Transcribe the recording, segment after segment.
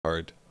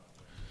hard.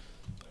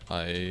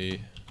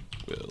 I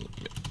will.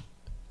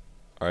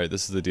 Alright,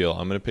 this is the deal.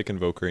 I'm gonna pick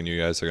Invoker and you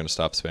guys are gonna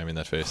stop spamming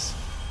that face.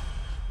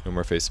 No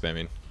more face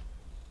spamming.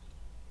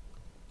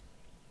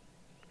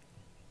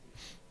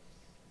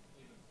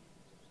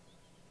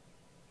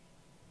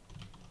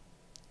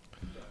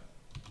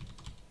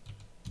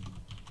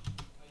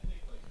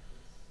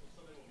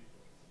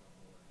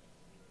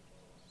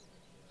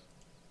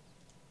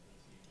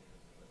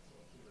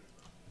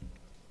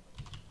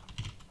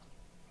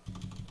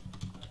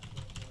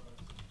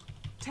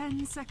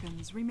 Ten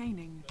seconds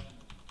remaining.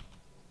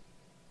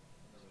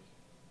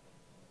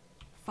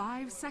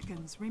 5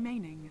 seconds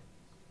remaining.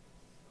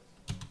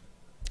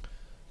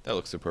 That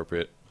looks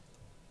appropriate.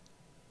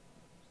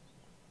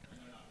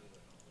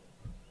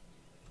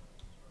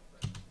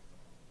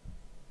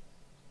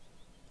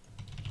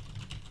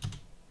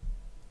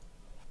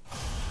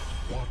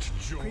 What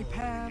joy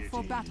Prepare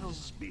for battle.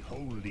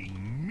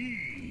 Beholding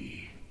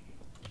me.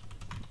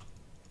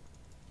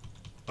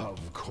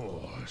 Of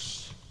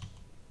course.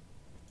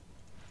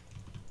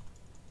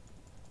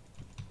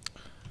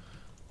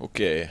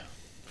 Okay.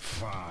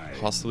 Fine.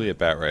 Possibly a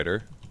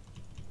batrider.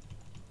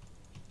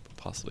 But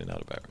possibly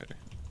not a batrider.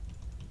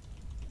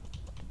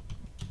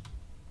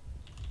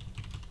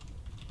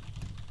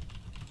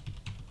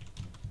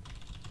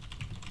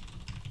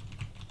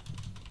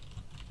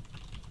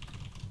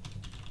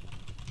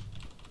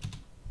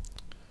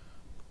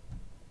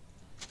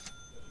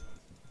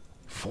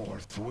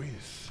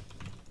 Forthwith.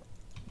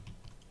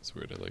 It's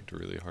weird, I liked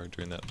really hard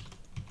during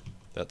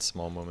that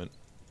small moment.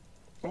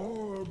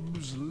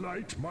 Orbs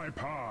light my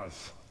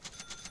path.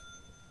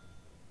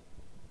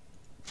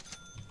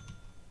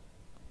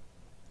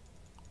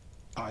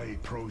 I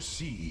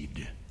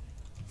proceed.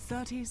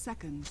 30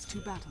 seconds to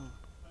battle.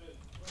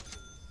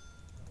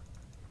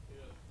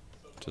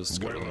 Just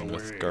go Well in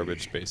with away.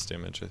 garbage base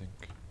damage, I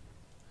think.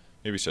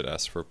 Maybe should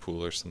ask for a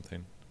pool or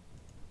something.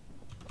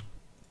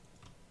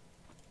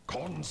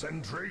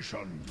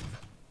 Concentration.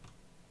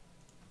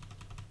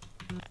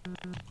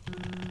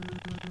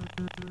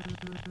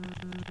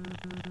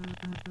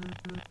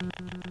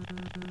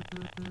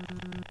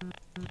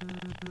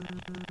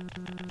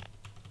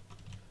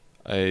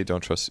 I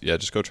don't trust. Yeah,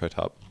 just go try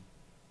top.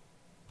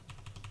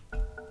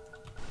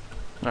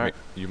 Alright.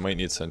 You might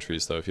need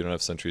sentries though. If you don't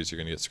have sentries, you're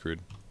gonna get screwed.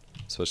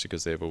 Especially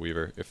because they have a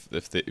weaver.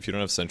 If you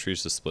don't have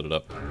sentries, just split it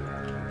up.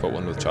 Put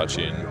one with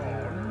Chachi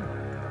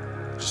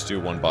and just do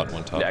one bot and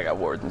one top. Yeah, I got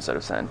wards instead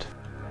of send.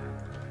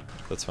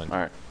 That's fine.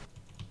 Alright.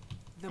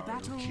 The I'll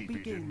battle keep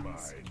it in begins.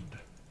 mind.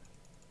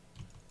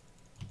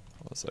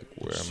 I was like,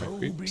 where are So my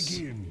creeps?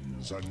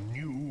 begins a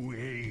new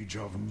age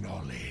of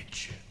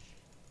knowledge.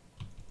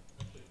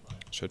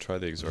 Should I try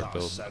the exort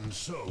build? Thus and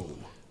so.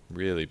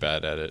 Really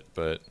bad at it,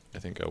 but I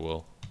think I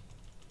will.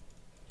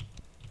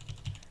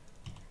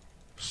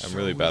 I'm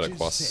really So bad it at is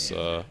quas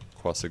said.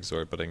 quas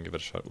exort, but I can give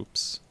it a shot.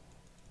 Oops.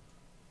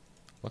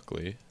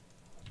 Luckily.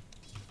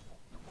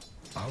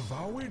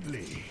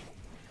 Avowedly.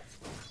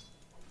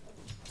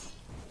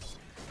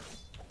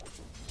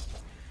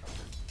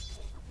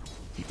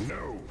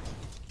 No.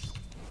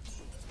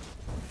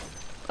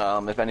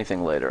 If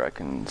anything later, I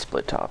can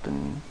split top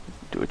and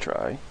do a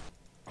try.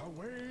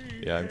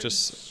 Away. Yeah, I'm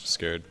just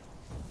scared.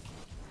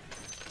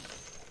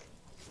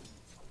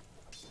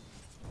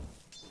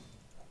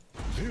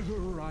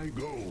 Thither I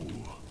go.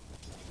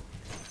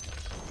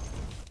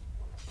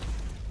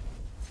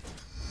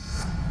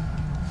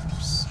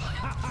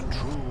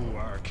 True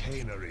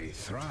arcanery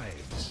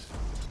thrives.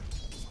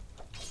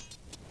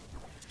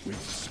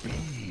 With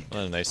speed.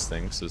 One of the nice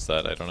things is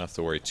that I don't have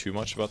to worry too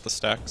much about the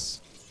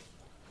stacks.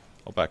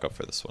 I'll back up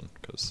for this one,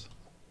 because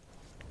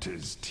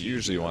 'Tis you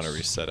usually want to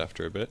tedious. reset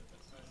after a bit.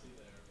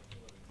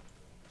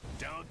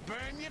 Don't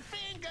burn your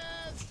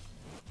fingers.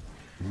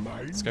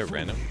 This guy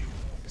random.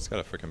 He's got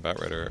a freaking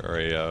batrider, or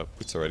a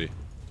boots already.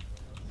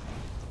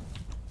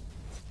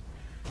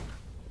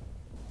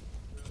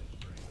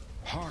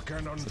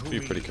 Hearken So unto have to be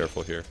me. pretty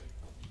careful here.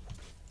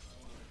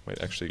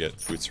 Might actually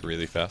get boots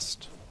really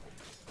fast.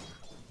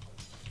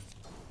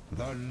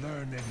 The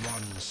learned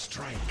one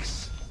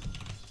strikes.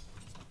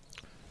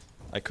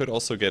 I could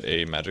also get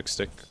a magic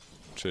stick,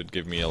 which would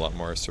give me a lot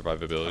more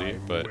survivability,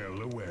 I'm but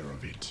well aware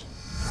of it.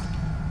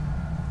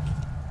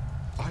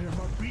 I am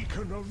a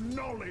beacon of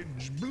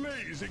knowledge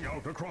blazing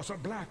out across a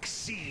black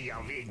sea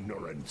of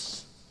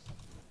ignorance.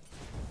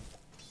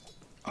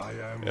 I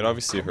am it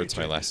obviously hurts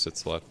my committed. last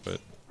hits a lot, but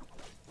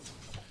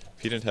if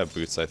he didn't have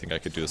boots, I think I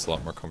could do this a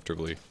lot more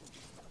comfortably.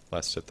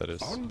 Last hit, that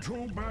is.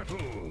 Unto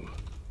battle.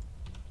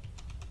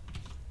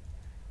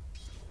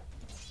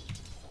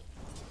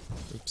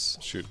 Oops,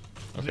 shoot.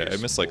 Okay, I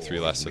missed like 3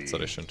 last hits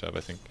that I shouldn't have,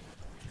 I think.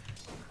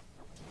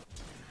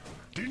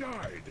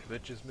 Denied.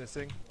 Lich is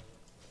missing.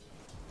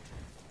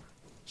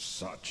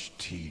 Such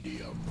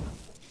tedium.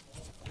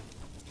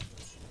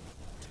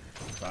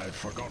 I've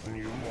forgotten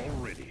you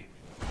already.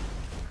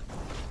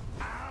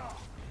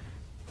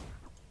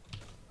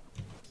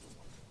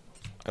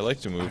 I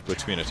like to move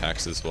between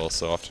attacks as well,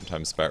 so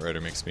oftentimes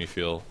Batrider makes me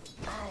feel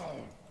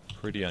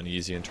pretty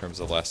uneasy in terms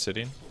of last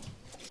hitting.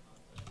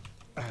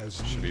 An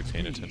As Should be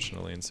paying attention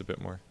to lanes a bit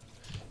more.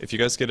 If you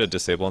guys get a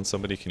disable on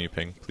somebody, can you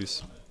ping,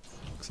 please?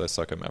 Because I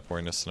suck at map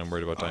awareness and I'm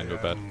worried about dying to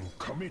a bat.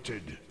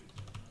 committed.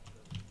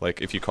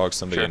 Like, if you cog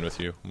somebody Sure. in with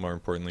you, more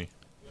importantly.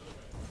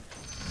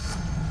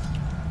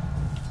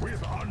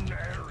 With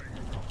unerring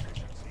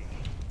proficiency.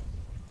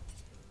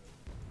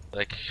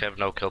 Like, have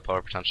no kill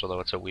power potential though,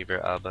 it's a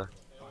Weaver Abba.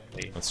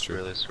 That's true.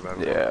 Really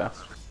survivable. Yeah.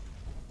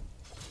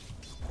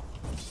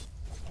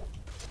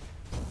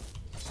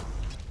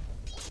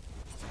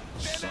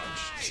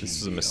 This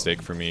is a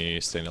mistake for me,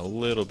 staying a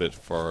little bit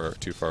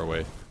too far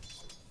away.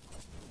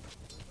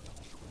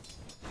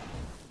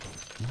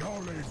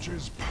 Knowledge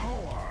is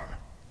power.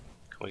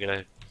 Can we get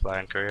a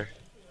flying courier?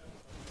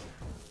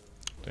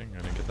 Dang,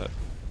 I didn't get that.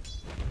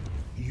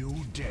 You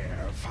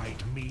dare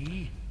fight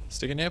me?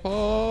 Stick a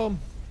napalm!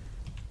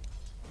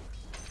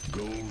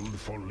 Gold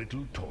for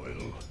little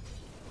toil.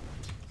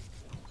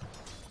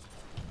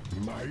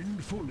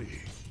 Mindfully.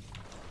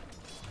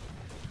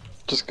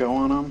 Just go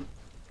on him.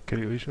 Can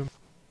you leash him?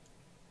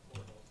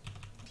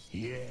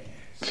 Yes.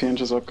 If he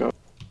inches up, go.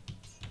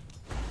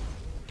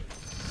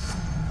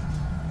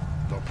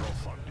 The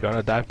profundity You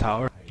wanna dive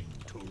tower?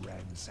 to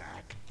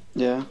ransack.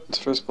 Yeah, it's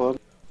first blood.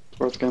 It's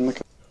worth getting the.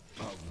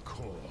 Of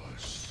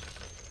course.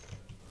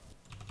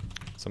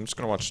 So I'm just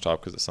gonna watch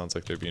top because it sounds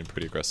like they're being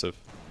pretty aggressive.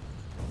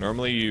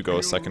 Normally you go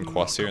a second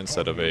quas here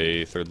instead of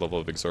a third level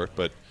of exort,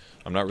 but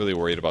I'm not really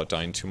worried about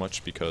dying too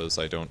much because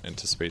I don't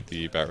anticipate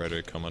the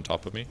batrider to come on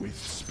top of me. With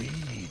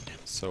speed.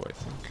 So I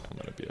think I'm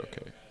gonna be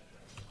okay.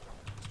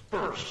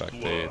 In fact,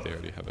 they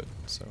already have it,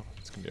 so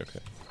it's gonna be okay.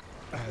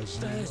 As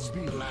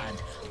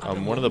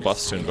One of the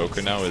buffs to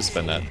Invoker now has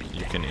been that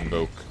you can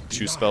invoke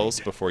 2 spells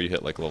before you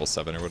hit like level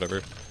 7 or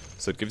whatever.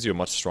 So it gives you a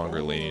much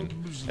stronger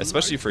lane,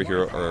 especially for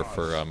hero or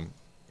for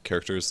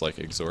characters like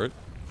exort.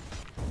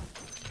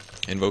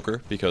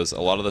 Invoker, because a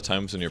lot of the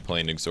times when you're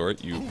playing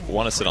exort, you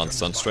want to sit on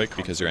Sunstrike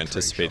because you're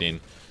anticipating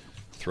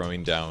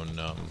throwing down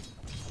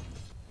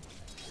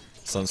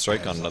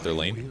Sunstrike on another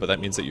lane, but that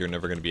means that you're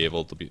never going to be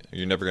able to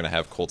you're never going to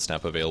have Cold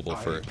Snap available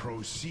for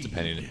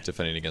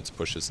defending against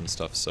pushes and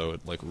stuff, so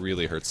it like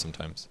really hurts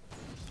sometimes.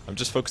 I'm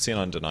just focusing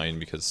on denying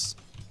because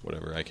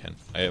whatever I can.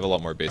 I have a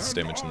lot more base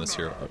damage in this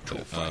hero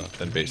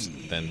than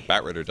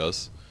Batrider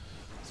does,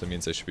 so that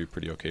means I should be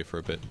pretty okay for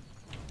a bit.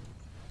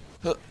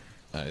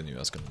 I knew I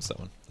was going to miss that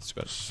one. That's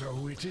too bad.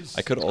 So it is.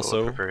 I could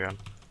also Cool,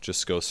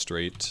 just go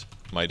straight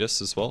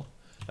Midas as well.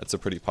 That's a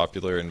pretty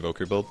popular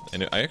Invoker build,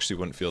 and I actually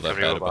wouldn't feel that Have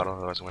you bad a bottle? about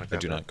Otherwise I'm gonna it. I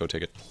grab do that. not. Go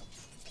take it.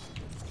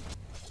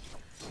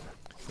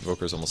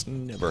 Invokers almost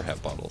never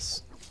have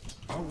bottles.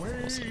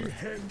 Away never.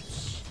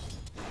 hence.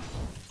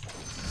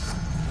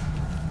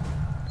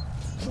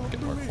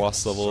 Get more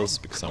quas levels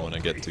because I want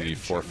to get to the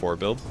 4-4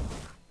 build.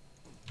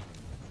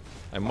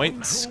 I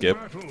might skip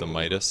the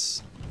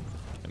Midas.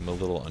 I'm a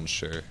little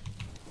unsure.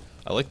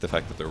 I like the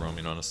fact that they're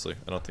roaming, honestly.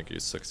 I don't think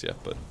he's 6 yet,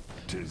 but...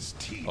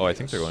 Oh, I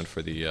think they're going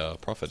for the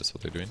Prophet is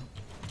what they're doing.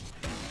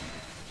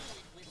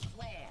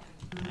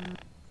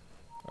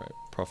 Alright,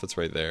 Prophet's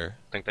right there.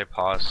 I think they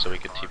paused so we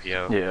could TP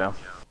out. Yeah.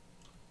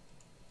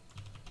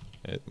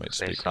 It might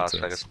just They be stopped like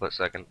a coincidence. split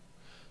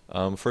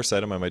second. First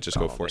item, I might just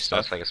go They 4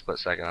 stopped staff. like a split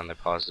second and they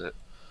paused it.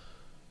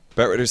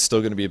 Batrider's still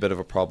going to be a bit of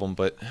a problem,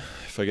 but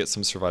if I get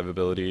some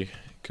survivability, it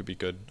could be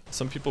good.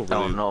 Some people I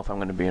really... don't know if I'm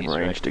going to be in He's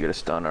range right. to get a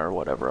stun or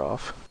whatever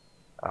off.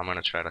 I'm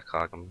gonna try to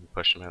cog him and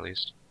push him at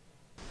least.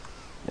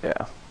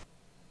 Yeah.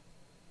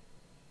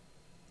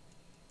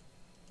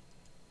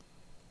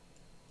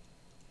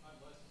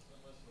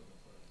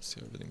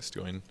 See how everything's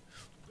going.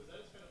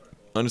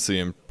 Honestly,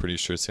 I'm pretty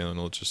sure Salem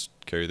will just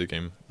carry the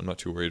game. I'm not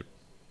too worried.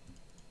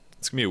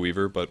 It's gonna be a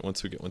Weaver, but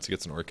once he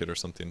gets an Orchid or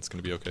something, it's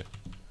gonna be okay.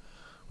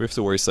 We have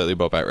to worry slightly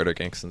about Batrider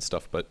ganks and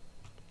stuff, but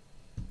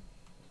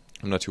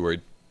I'm not too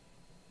worried.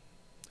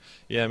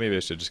 Yeah, maybe I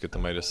should just get the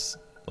Midas.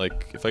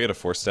 Like, if I get a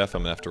 4 staff,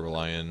 I'm gonna have to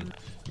rely on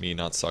me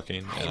not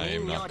sucking, and I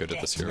am not good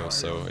at this hero,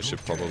 so I should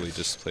probably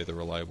just play the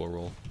reliable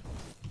role.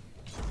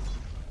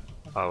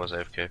 Oh, I was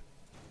AFK.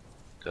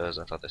 Because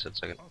I thought they said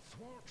second.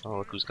 Oh,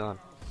 look who's gone.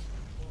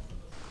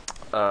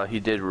 He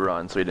did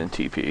run, so he didn't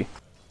TP.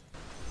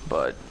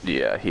 But,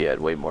 yeah, he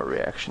had way more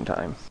reaction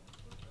time.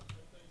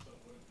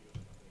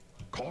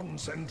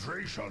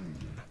 Concentration.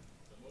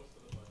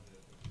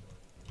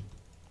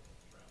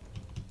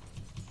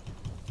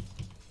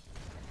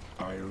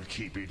 I'll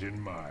keep it in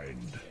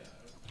mind.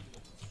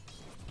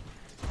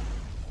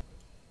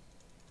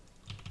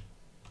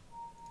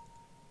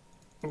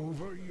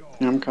 Over Yeah,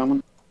 your I'm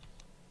coming.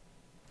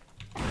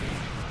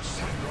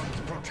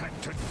 Sandron's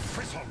protected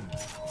frisson.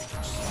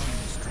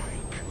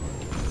 Sunstrike.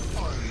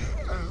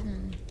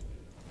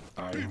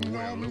 I'm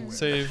well aware.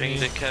 Save Ping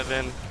me. to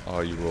Kevin. Oh,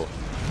 you rule.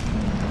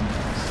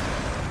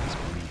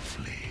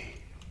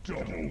 Briefly.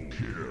 Double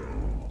kill.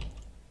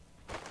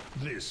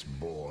 This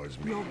bores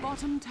me. Your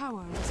bottom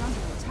tower is under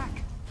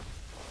attack.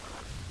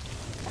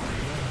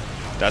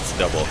 That's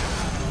double.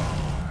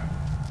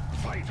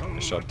 Vital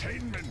shot.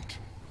 attainment.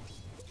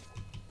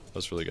 That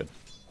was really good.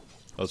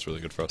 That was really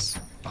good for us.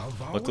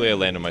 Of our Luckily, I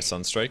landed my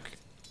Sunstrike.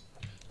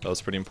 That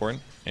was pretty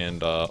important.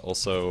 And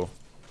also,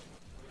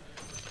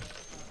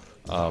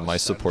 My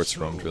supports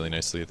roamed really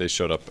nicely. They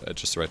showed up at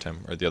just the right time,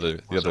 or the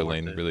other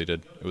lane really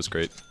did. It was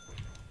great.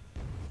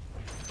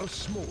 A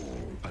small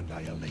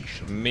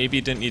annihilation.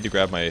 Maybe didn't need to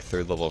grab my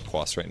 3rd level of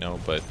quas right now,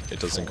 but it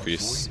does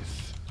increase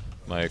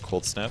my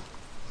cold snap.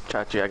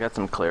 Chachi, I got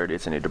some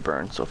clarities I need to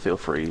burn, so feel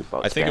free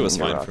about I think it was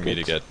spamming your fine for me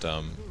to rockets.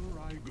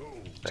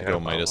 get to go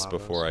Midas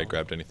before I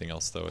grabbed anything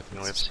else, though. I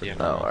think it's pretty Oh,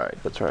 normal. alright,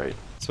 that's right.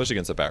 Especially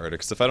against a batrider,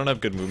 because if I don't have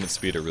good movement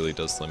speed, it really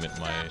does limit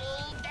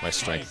my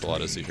strength a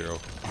lot as a hero.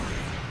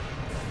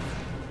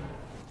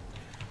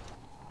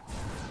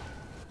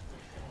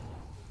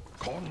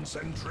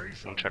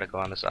 Concentration. I'm trying to go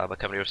on this Abba.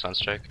 Come to your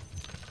Sunstrike.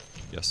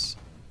 Yes.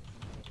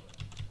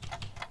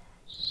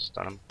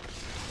 Stun him.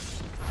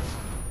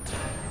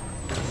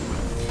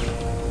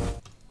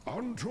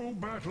 Onto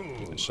battle.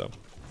 Nice job.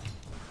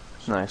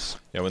 Nice.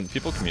 Yeah, when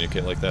people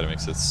communicate like that, it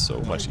makes it so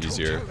much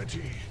easier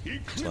Totality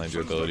to land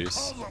your eclipses the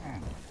abilities.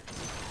 column.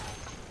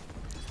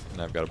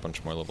 And I've got a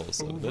bunch more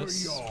levels of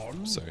this.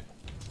 yawn. Sorry.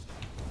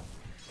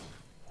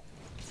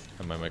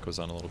 And my mic was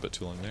on a little bit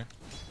too long there.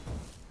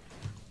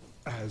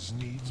 As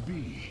needs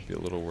be. Be a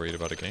little worried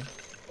about a gank.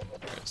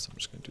 Okay, so I'm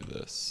just gonna do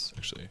this.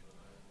 Actually, I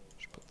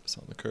should put this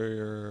on the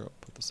courier. I'll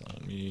put this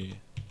on me.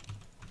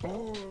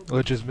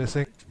 Lich is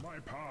missing. My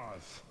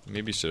path.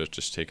 Maybe should have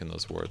just taken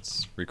those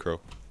wards. Recrow.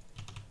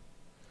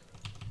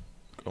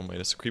 Go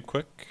Midas a creep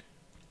quick.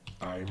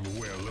 I'm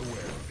well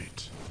aware of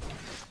it.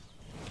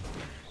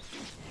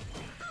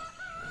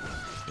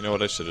 You know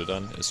what I should have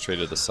done is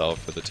traded the Sal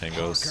for the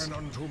Tangos. Hearken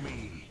unto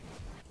me.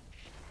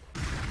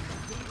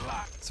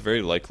 It's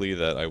very likely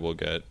that I will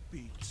get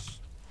Beats.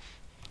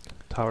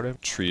 Towered him.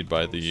 treed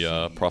by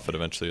the Prophet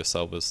eventually. A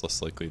Salve is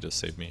less likely to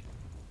save me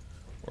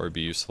or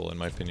be useful in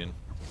my opinion.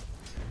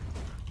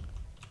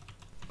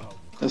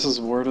 This is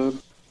warded.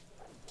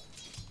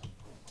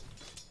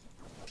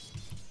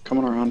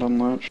 Coming around on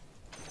Lich.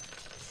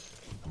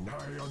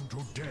 Nigh unto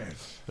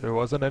death. There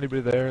wasn't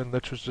anybody there, and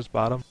Lich was just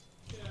bottom.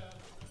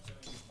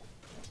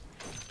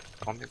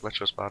 I don't think Lich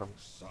was bottom.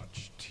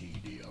 Such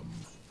tedium.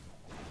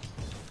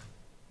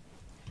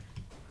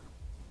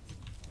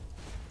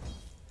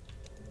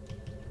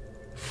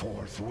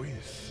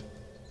 Forthwith.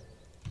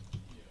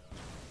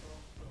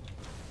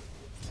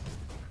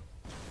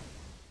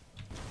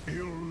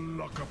 Ill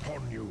luck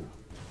upon you.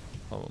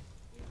 Oh,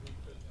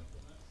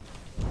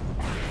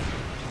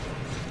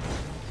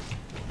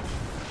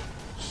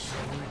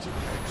 Serrated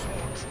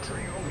exort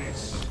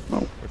triolis.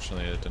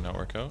 fortunately it did not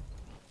work out.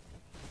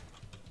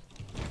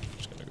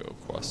 Just gonna go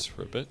quas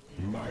for a bit.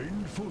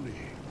 Mindfully.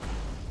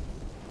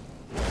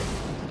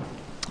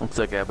 Looks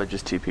like Abba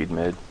just TP'd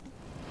mid.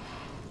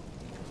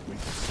 I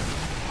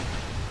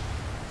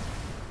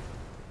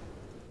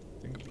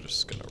think I'm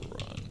just gonna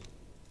run.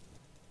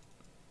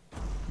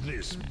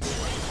 This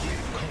brightly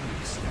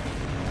constant.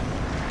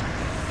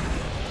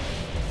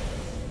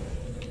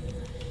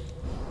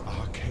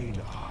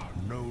 Arcana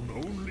known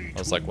only I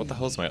was like, what the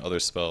hell is my other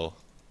spell?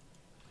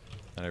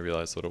 And I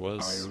realized what it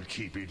was. I'll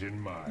keep it in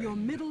mind. Your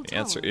middle The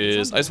answer tower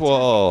is under Ice attack.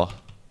 Wall!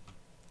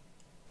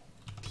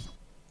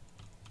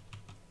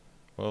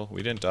 Well,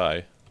 we didn't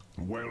die.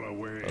 Well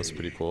away. That was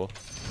pretty cool.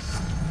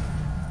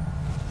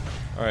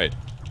 Alright.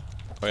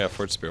 Oh yeah,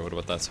 Forge Spear. What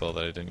about that spell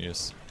that I didn't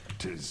use?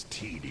 'Tis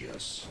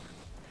tedious.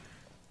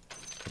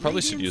 I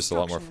probably should Radiant use a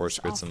lot more Forge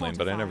structures Spirits in are lane,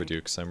 but I never fortified. do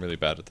because I'm really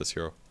bad at this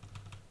hero.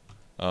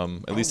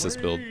 At least this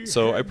build.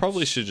 So I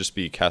probably should just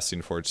be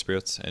casting Forge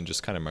Spirits and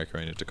just kind of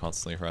microing it to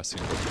constantly harass the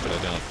Invoker, but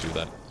I don't have to do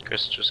that.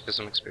 Chris, just get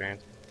some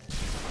experience.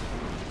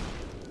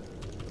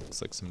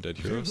 Looks like some dead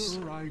heroes.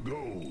 Thither I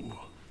go.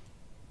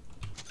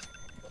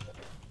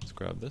 Let's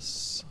grab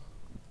this.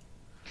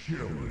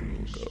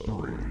 Killing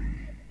spree.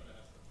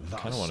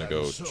 Kind of want to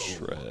go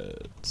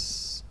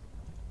Treads.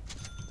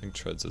 I think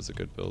Treads is a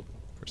good build,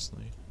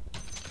 personally.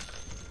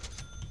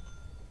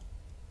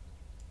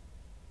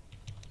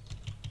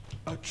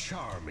 A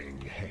charming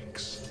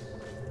hex.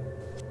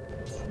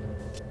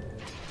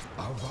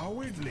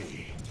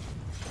 Avowedly.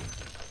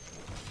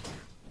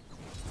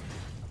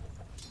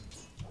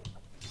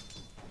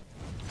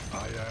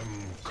 I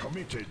am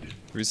committed.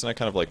 The reason I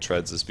kind of like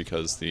Treads is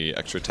because the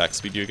extra attack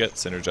speed you get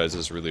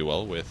synergizes really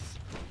well with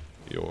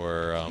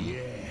your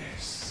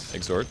Yes.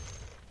 exort.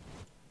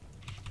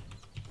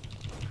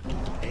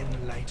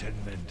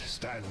 Enlightenment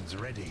stands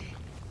ready.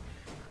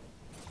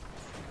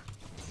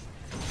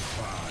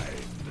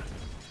 Fine.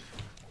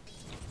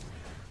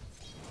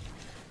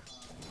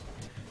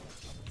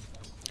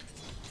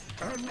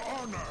 An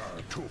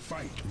honor to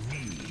fight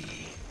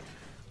me.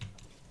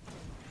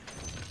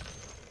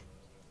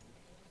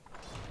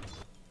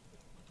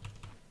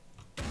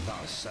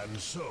 Thus and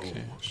so.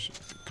 Okay, should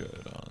be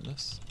good on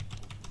this.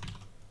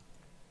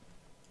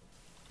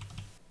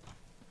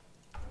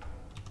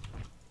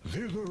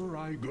 Thither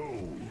I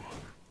go.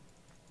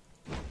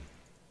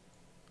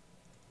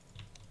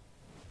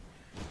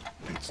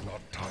 It's not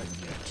time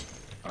yet.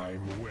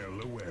 I'm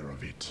well aware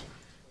of it.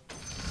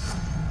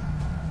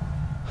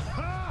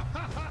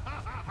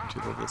 Do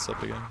you load this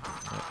up again?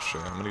 Not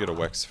sure. I'm gonna get a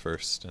Wex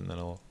first, and then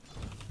I'll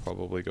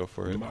probably go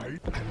for it.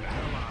 Might an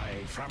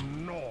ally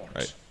from naught.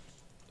 Right.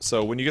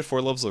 So when you get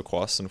 4 levels of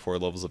quas and 4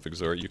 levels of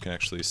exort, you can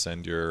actually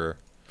send your...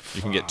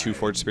 You can get 2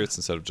 Forge Spirits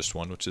instead of just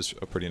 1, which is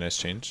a pretty nice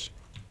change.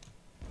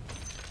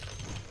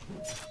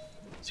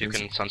 So you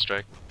can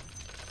Sunstrike.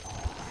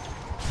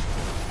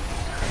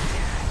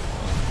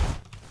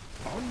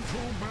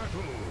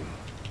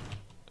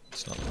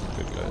 It's not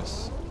looking good,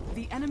 guys.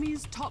 The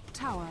enemy's top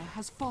tower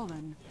has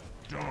fallen.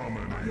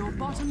 Your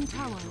bottom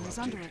tower is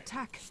under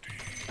attack.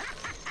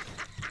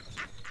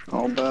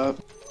 All bad.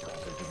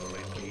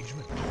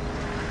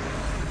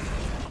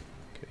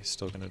 Okay, he's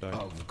still gonna die.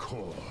 Of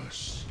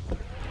course.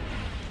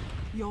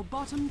 Your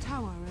bottom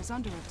tower is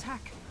under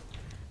attack.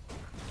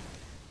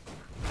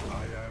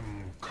 I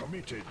am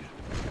committed.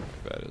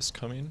 Bad is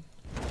coming.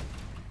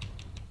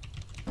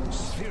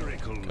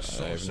 Spherical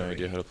I have no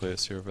idea how to play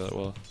this hero that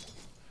well.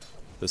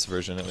 This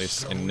version, at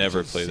least. I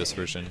never play this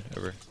version,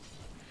 ever.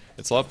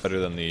 It's a lot better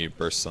than the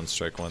Burst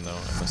Sunstrike one, though,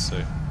 I must say.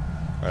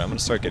 Alright, I'm gonna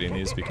start getting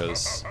these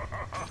because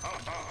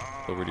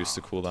they'll reduce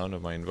the cooldown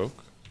of my Invoke.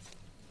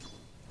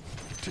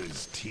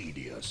 'Tis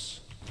tedious.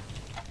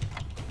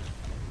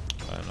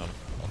 I'm not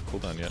off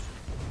cooldown yet.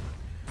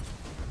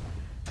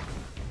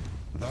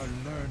 The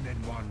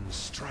learned one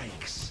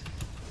strikes.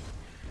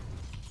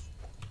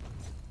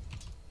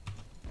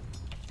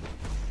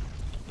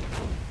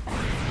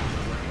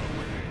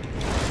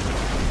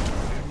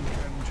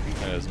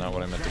 That is not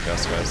what I meant to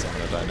cast, guys. I'm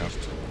gonna die now.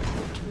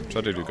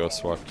 Try to do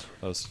Ghost Walk.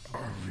 That was... I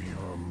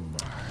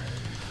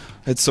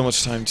had so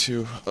much time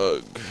to...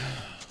 Ugh.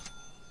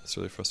 It's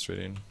really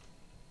frustrating.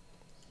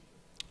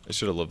 I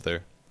should have lived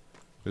there.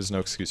 There's no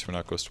excuse for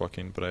not Ghost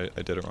Walking, but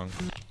I did it wrong.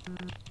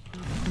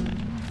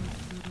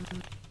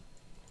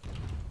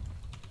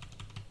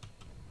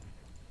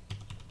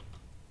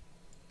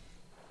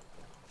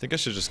 I think I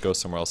should just go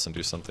somewhere else and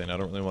do something. I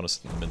don't really want to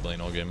sit in the mid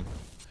lane all game.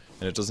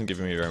 And it doesn't give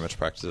me very much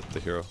practice at the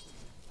hero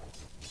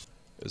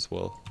as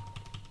well.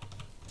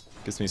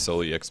 Gives me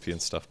solo EXP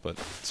and stuff, but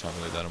it's not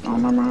really that Oh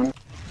important. my man.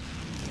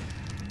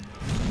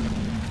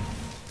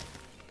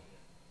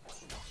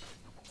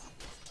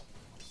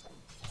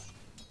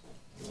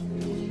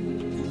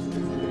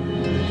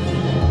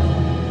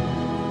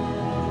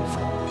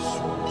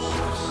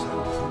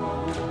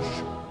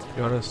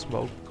 You wanna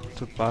smoke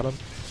to bottom?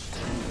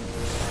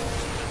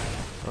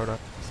 Or not?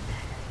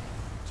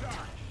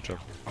 Joke.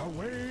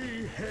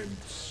 Away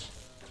hence.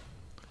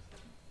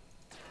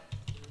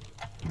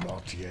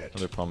 Not yet.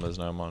 Another problem is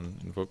now I'm on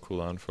Invoke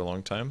cooldown for a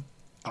long time.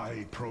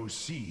 I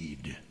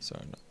proceed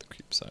Sorry, not the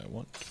creeps I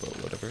want, but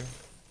whatever.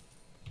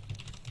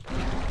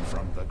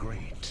 from the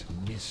great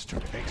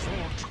mystery.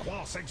 Exort,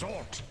 quas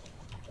exort.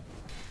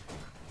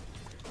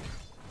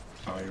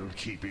 I'll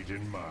keep it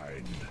in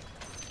mind.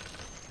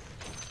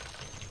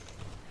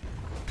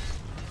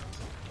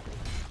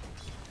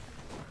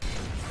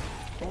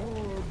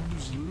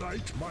 Orbs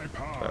light my That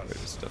path.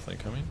 rate is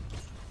definitely coming.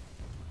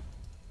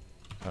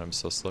 God, I'm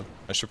so slow.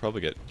 I should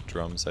probably get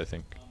drums, I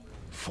think.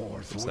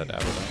 Fourth Is that wing.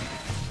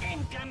 Abaddon?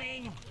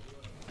 Incoming.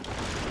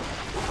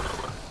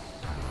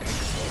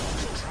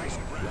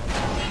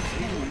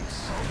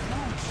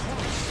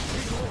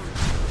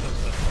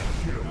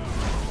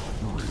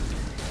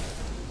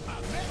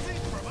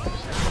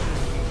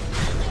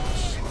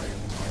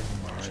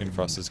 Chain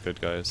Frost is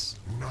good, guys.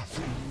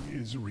 Nothing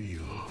is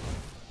real.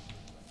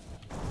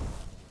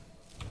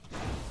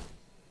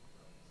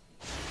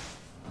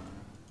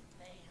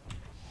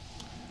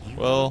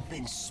 Well,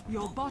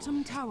 Your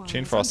bottom tower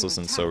Chain is Frost under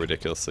wasn't so attack.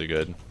 ridiculously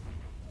good.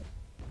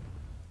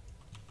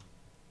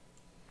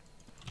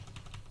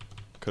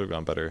 Could have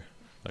gone better.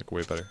 Like,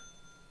 way better.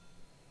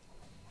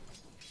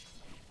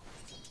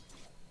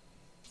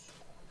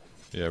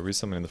 Yeah,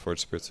 resummoning the Forge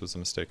Spirits was a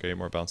mistake. I ate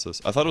more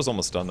bounces. I thought it was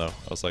almost done, though.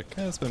 I was like,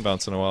 it's been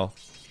bouncing a while.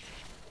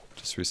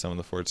 Just resummon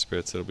the Forge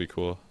Spirits, it'll be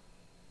cool.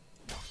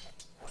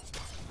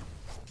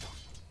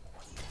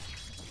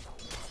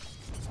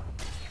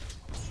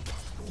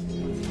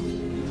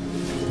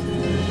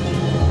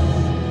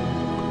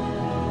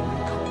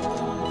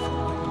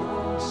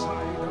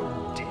 Side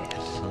of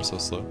death. I'm so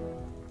slow.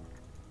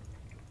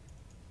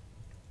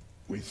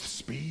 With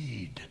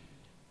speed.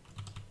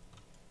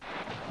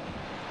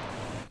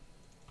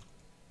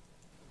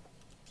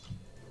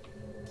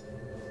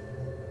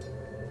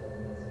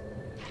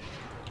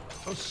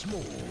 A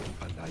small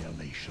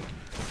annihilation.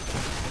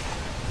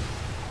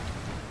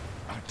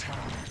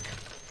 Attack.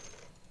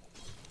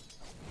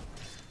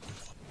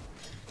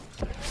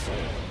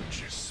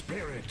 Forge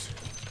spirit.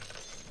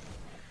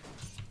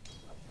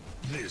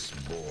 This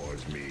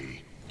bores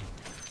me.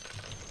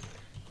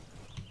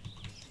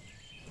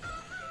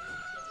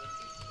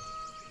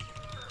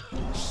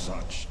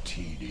 Such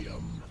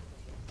tedium.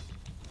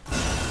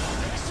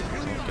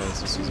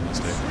 Guys, this was a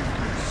mistake.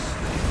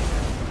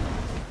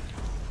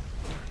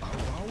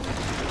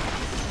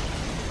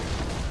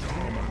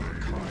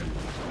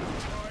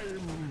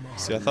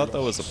 See, I thought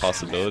that was a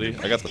possibility.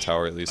 I got the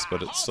tower at least,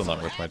 but it's still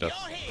not worth my death.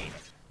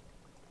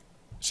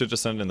 Should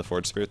just send in the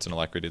Forge Spirits and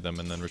alacrity them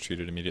and then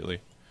retreated immediately.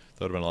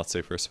 That would have been a lot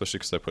safer, especially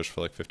because I pushed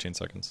for like 15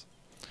 seconds.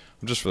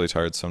 I'm just really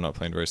tired, so I'm not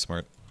playing very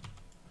smart.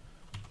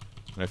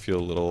 I feel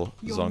a little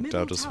Your zonked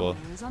middle out as well,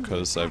 tower is under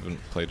because I attack.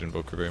 haven't played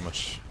Invoker very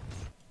much.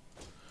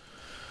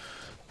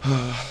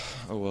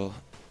 Oh well.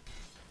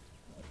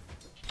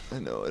 I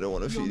know, I don't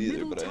want to Your feed either,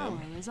 middle but I tower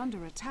am. is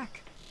under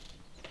attack.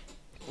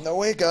 No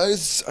way,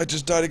 guys! I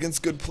just died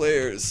against good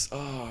players.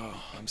 Oh,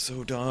 I'm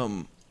so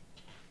dumb.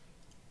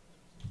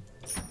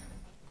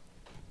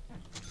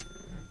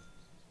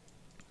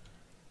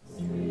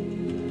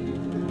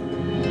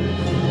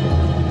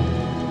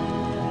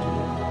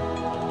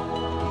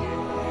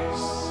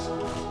 Yes.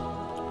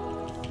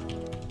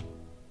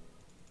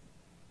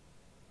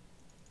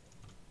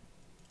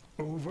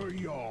 Over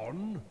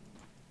yon.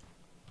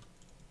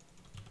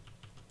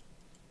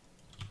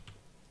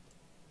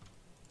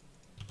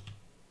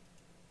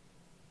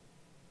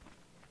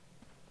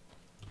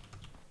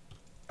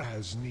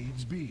 As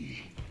needs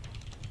be.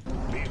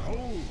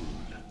 Behold.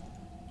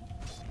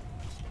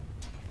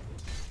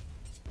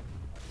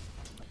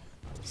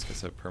 These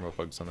guys have perma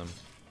bugs on them.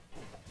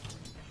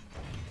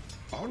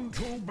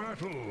 Unto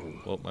battle.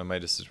 Well, my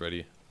Midas is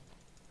ready.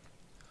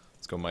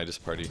 Let's go Midas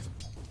party.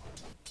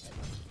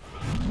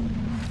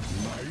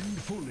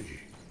 Mindfully.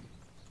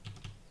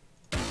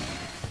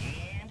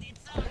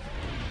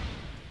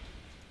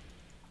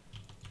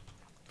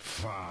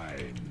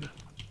 Fine.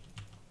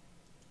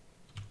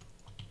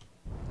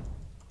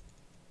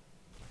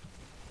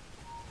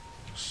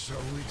 So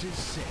it is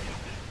said.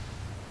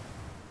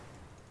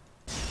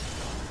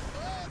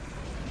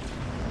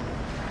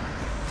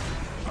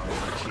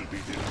 I'll keep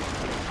it in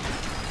mind.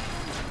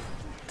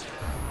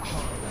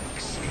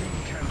 Harass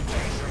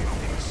incantation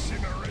of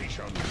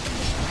incineration.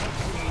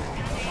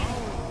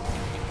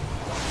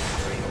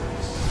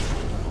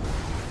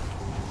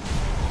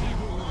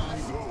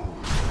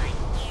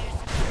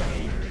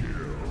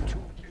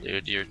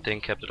 Dude, your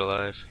thing kept it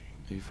alive.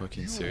 Are you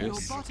fucking Your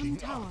serious? bottom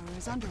tower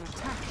is under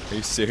attack. Are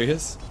you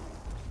serious?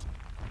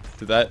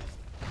 Did that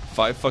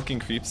 5 fucking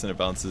creeps and it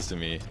bounces to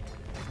me?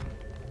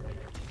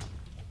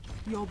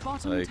 Your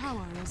bottom Like-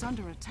 tower is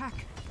under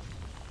attack.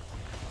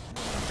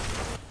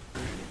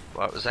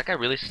 Wow, is that guy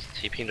really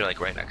TPing to like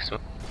right next to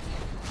him?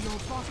 Your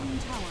bottom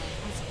tower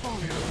has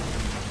fallen.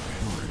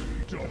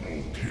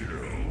 Double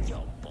kill.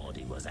 Your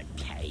body was a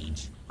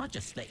cage. I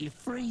just let you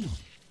free.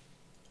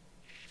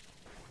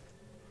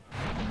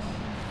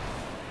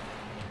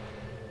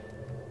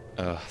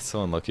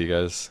 So unlucky,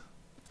 guys.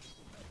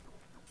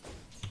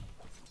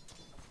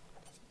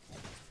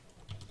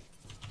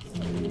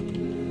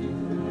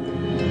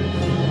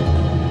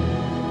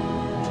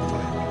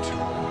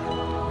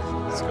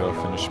 Let's go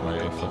finish my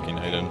fucking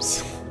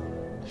items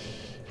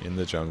in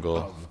the jungle.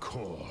 Of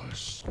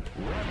course.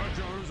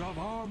 Ravagers of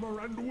armor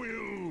and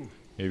will.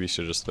 Maybe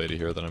should just play a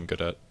hero that I'm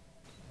good at.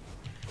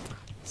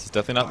 This is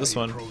definitely not this I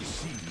one.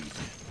 proceed.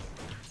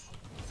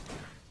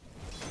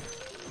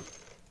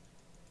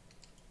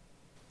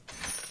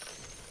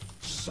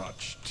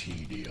 Such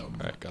tedium.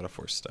 Alright, got a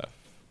force staff.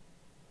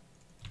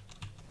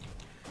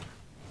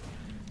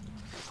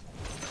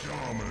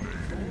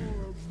 Dominating.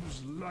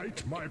 Orbs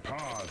light my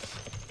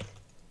path.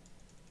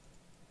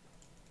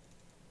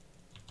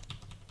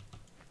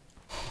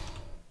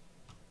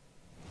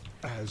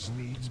 As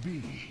needs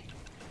be.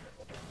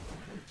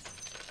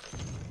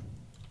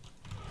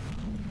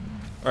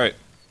 Alright,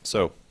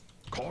 so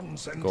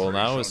Concentration. goal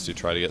now is to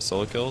try to get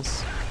solo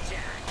kills.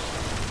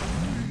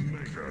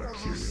 Mega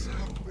kill.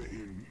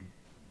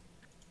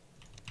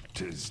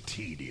 'Tis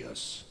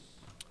tedious.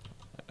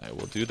 I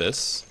will do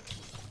this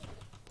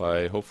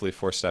by hopefully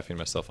force staffing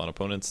myself on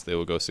opponents. They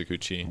will go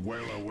Sakuchi,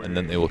 Well away. and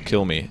then they will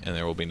kill me, and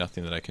there will be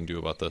nothing that I can do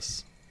about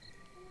this.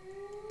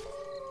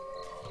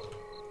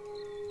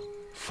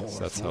 So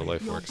that's how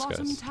life Your works,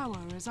 bottom guys. tower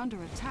is under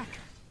attack.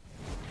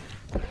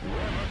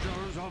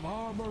 Ravagers of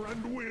armor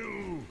and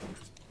will.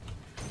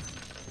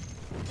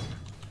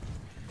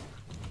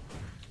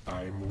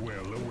 I'm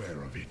well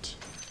aware of it.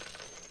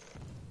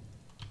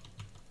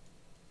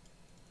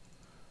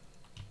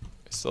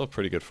 Still a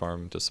pretty good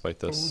farm despite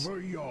this.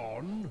 Over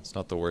yon. It's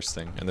not the worst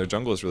thing. And their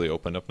jungle is really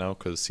opened up now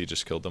because he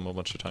just killed them a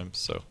bunch of times,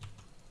 so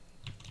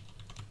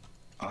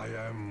I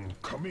am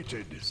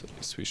committed. at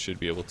least we should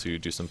be able to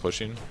do some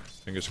pushing.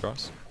 Fingers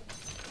crossed.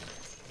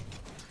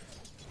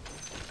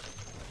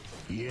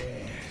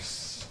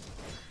 Yes.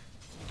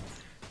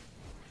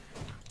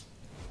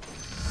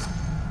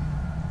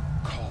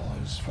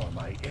 Cause for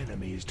my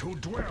enemies to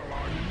dwell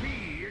on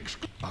me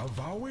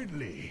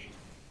avowedly.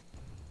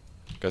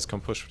 Guys,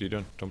 come push. What are you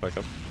doing? Don't back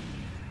up.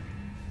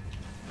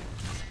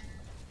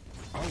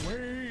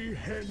 Away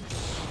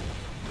hence.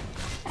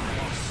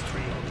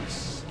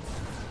 Illustrious.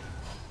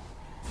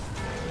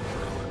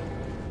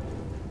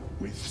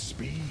 With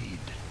speed.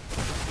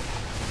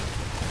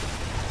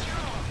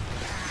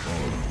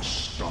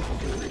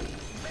 Unstoppable.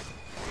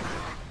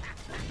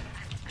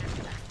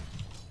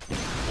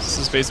 This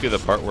is basically the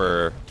part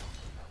where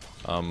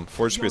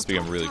Forge Spirits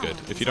become really good.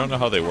 If you don't know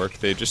how they work,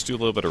 they just do a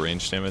little bit of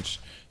range damage,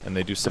 and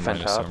they do some Defend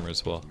minus top. armor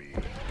as well.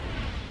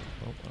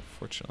 Oh,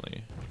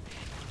 unfortunately.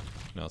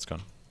 No, it's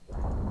gone.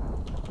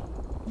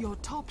 Your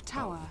top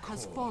tower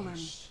has fallen.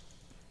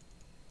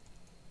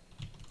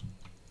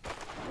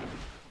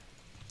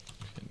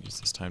 Is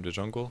this time to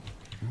jungle?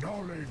 I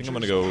Knowledge think I'm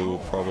gonna is go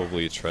power.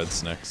 probably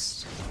Treads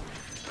next.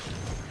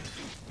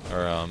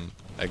 Or,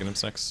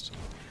 Aghanim's next.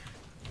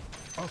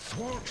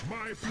 Athwart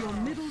my Your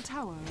path. middle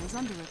tower is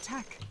under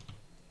attack.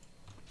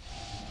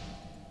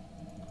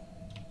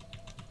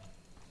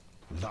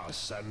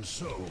 Thus and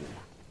so.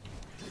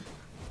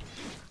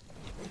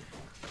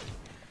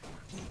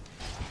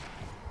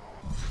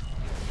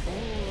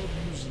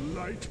 Orbs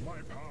light my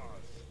path.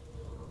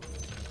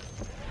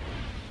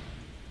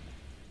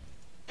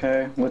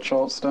 Okay, Lich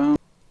ult's down.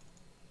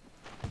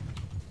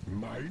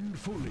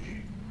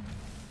 Mindfully.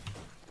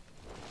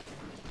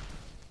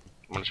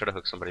 I'm gonna try to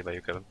hook somebody by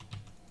you, Kevin.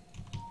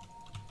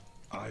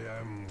 I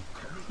am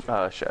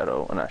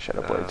Shadow, not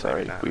Shadow Blade,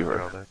 sorry, maybe not.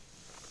 They're all Weaver. dead.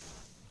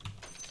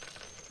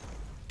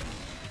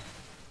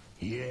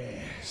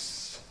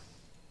 Yes.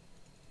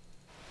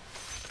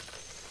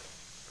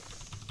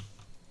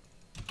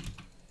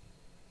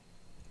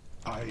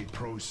 I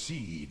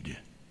proceed.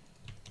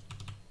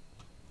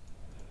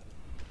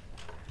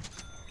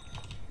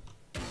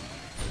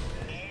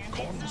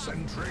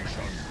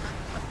 Concentration.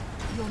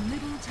 Your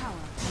middle tower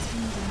has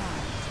been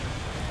denied.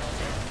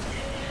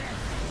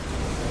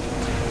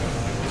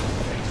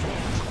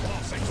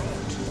 Quas,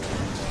 exort.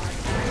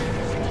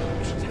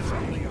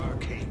 From the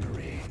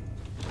arcanery.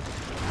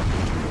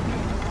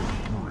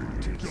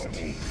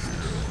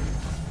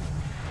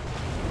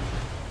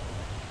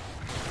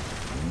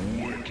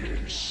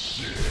 Wicked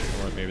sick.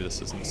 Or maybe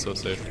this isn't so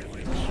safe.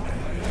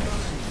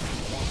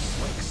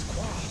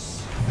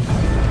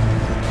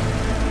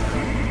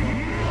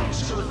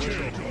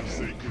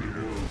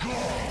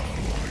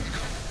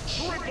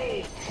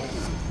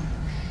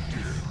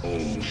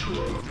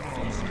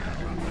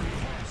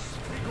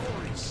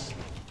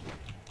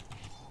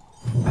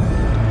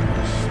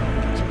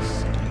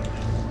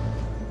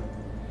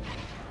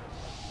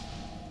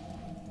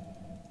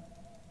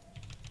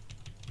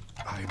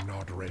 I'm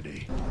not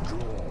ready.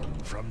 Drawn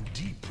from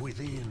deep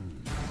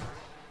within.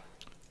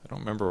 I don't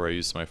remember where I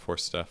used my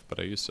Force Staff, but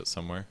I used it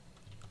somewhere.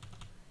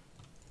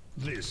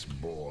 This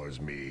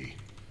bores me.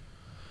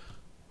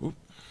 Oop.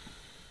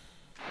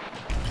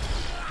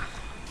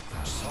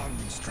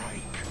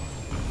 Sunstrike.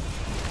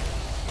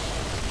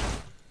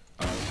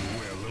 I'm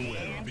well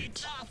aware of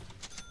it.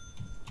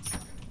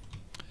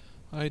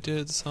 I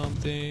did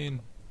something.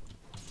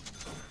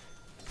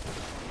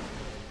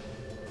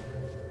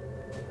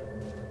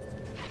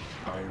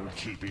 I'll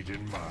keep it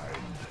in mind.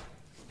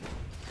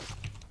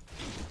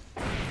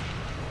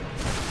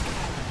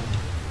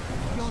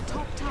 Your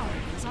top tower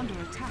is under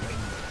attack.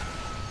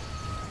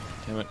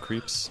 Damn it,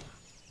 creeps.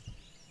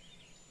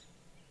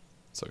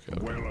 It's okay.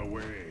 Well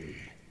away.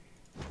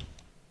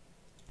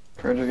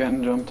 Purge is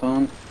getting jumped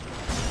on.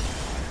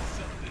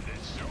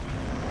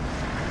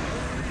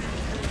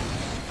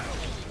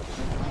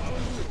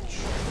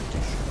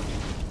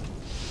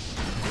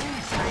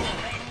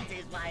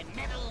 My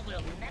metal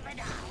will never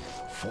die.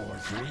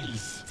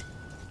 Forthwith.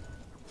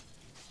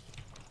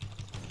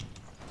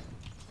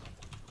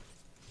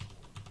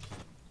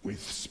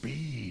 With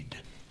speed.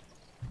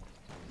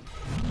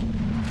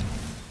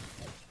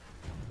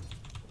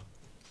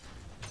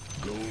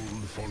 Gold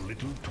for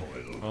little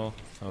toil. Well,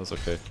 that was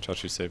okay.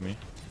 Chachi saved me.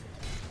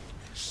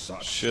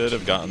 Such Should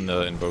have gotten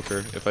the Invoker.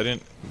 If I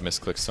didn't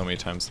misclick so many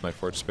times with my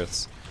Forge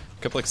Spits.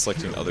 I kept like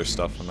selecting other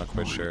stuff, I'm not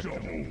quite sure.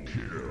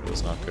 It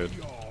was not good.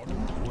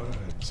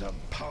 words of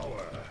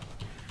power.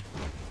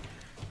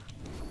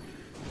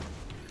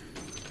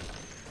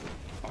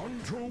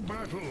 Onto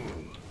battle.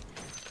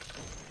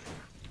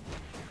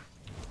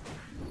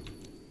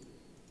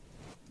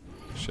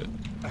 Shit.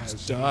 As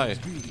Just die. needs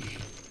be.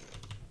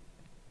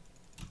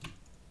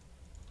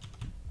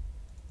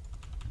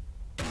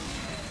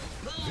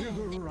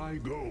 Thither I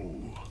go.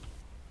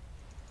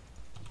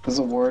 There's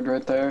a ward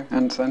right there,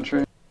 and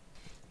sentry.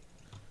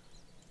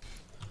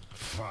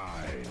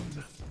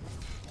 Fine.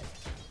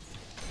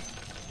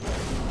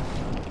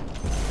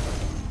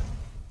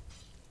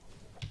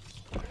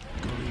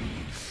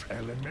 Grief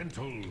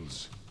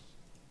elementals.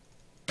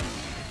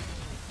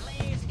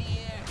 Blaze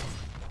here.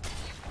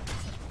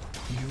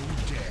 You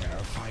dare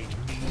fight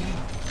me?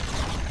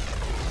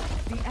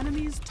 The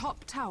enemy's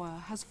top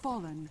tower has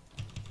fallen.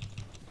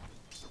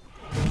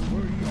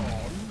 Over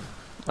yon.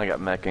 I got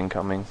mech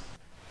incoming.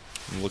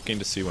 I'm looking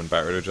to see when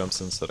Batrider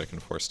jumps in so that I can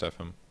Force Staff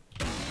him.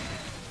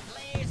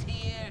 Blaze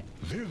here.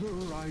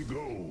 Thither I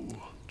go.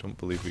 Don't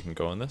believe we can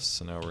go on this,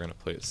 so now we're gonna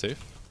play it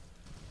safe.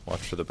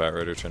 Watch for the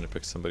Batrider trying to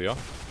pick somebody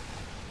off.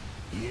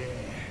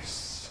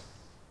 Yes.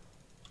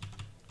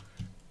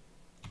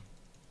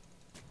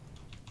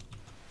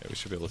 Yeah, we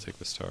should be able to take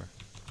this tower.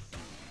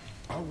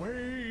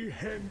 Away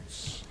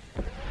hence.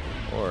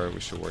 Or we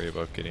should worry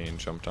about getting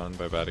jumped on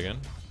by Bat again.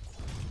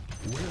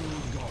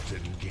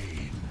 Well-gotten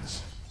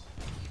gains.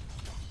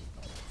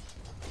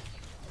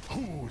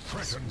 Who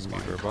threatens my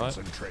Weaver bot.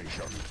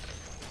 concentration?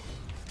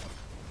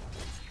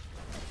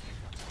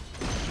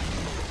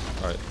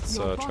 Alright, let's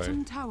Your try.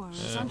 bottom tower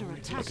is under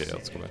attack. Okay, yeah,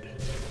 let's go back.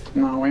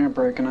 No, we ain't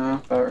breaking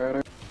off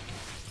Batrider.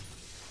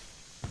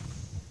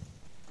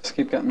 Just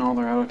keep getting all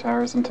their auto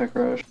towers and take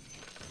rush.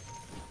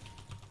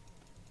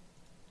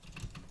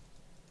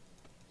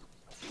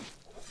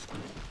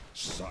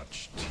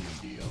 Such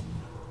tedium.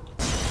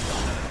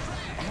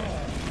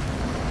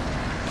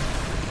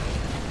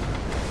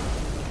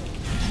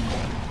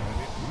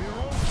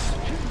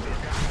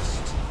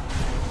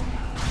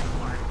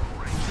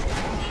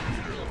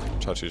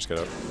 Chachi, just get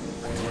out.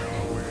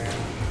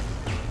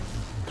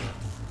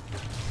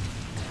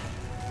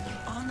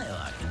 I know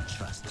I can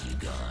trust you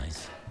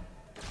guys.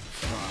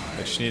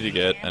 I just need to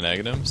get an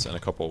Aghanims and a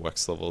couple of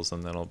Wex levels,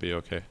 and then I'll be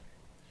okay.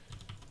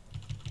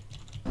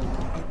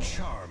 A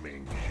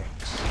charming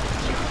hex.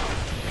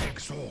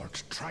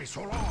 Exort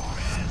Trisolar.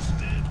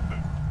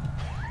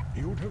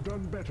 You'd have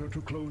done better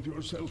to clothe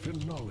yourself in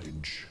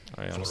knowledge.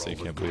 I honestly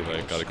can't believe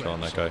I got a kill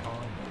on that guy.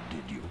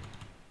 Did you?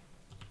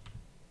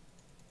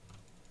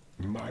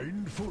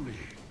 Mindfully.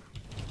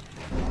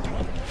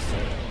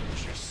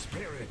 Forge your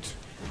spirit.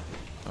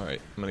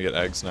 Alright, I'm gonna get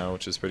Ags now,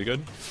 which is pretty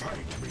good.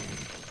 Fight me.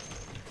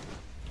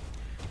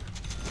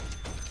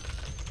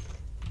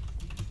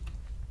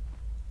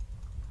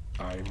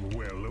 I'm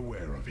well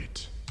aware of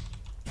it.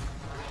 I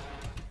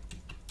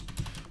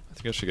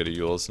think I should get a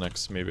euls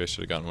next. Maybe I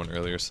should have gotten one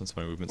earlier since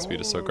my movement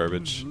speed is so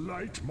garbage.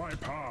 Light my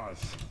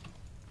path.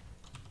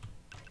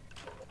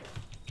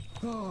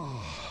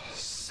 Ah,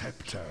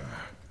 scepter.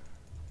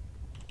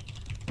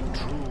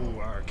 True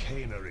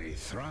arcanery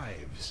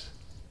thrives.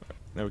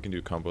 Now we can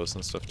do combos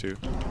and stuff too.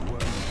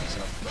 Words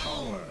of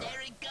power.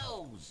 There it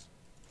goes.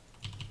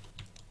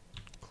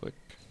 Click.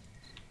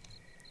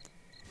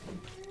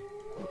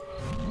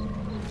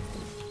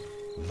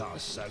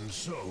 Thus and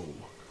so.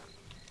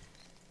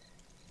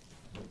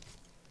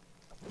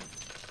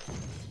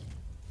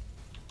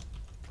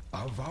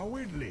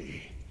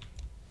 Avowedly.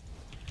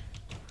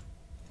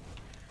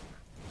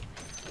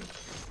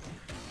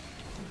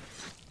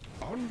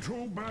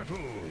 Unto battle.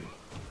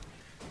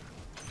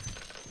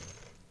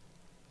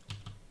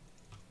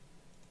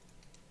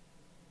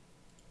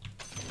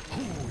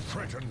 Who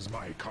threatens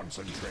my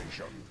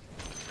concentration?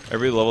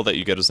 Every level that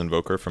you get as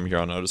Invoker from here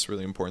on out is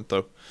really important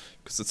though,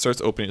 because it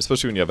starts opening,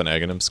 especially when you have an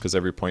Aghanims, because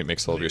every point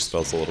makes all of your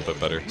spells a little bit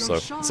better. So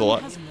it's a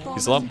lot.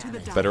 He's a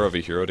lot better of a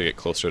hero to get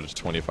closer to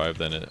 25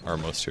 than are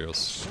most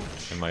heroes,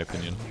 in my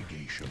opinion.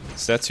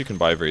 Stats you can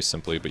buy very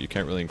simply, but you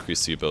can't really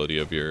increase the ability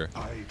of your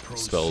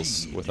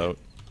spells without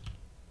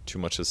too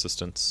much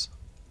assistance.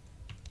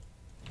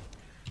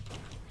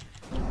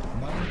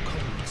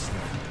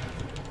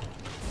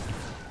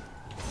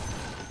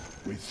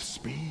 With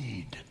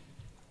speed.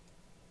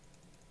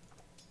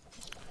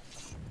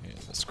 And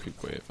this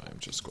creep wave I'm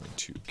just going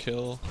to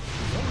kill.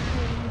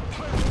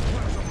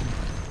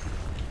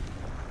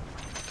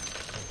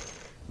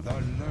 The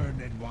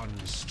learned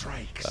one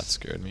strikes. That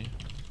scared me.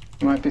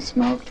 You might be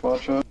smoked,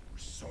 watch out.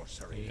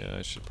 Sorcery. Yeah,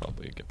 I should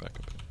probably get back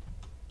up.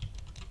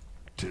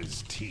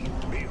 'Tis teeth,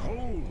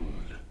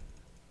 behold.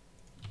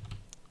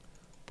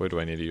 Boy, do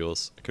I need a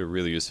euls. I could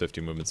really use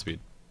 50 movement speed.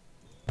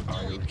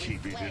 I'll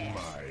keep it in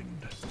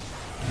mind.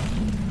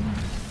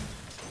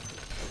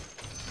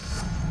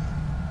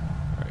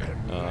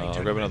 Alright,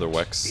 I'll grab another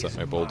Wex, set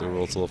my boulder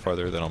rolls a little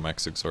farther, then I'll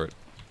max exort.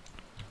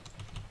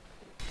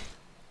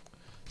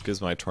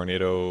 Gives my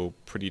tornado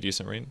pretty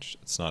decent range.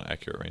 It's not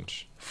accurate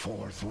range. I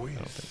don't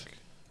Forthwith.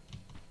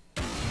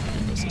 think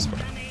it goes this far.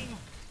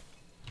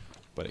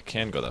 But it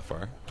can go that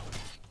far.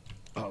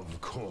 Of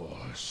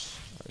course.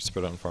 Alright,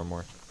 spread out and farm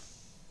more.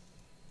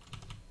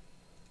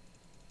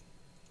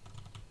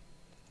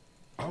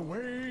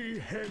 Away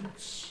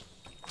hence.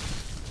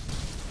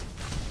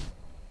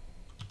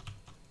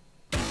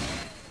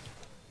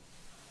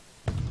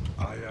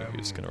 I am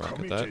He's gonna rocket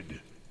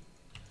committed.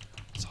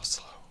 that. So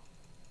slow.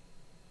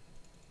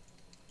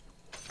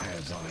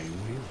 As I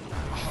will.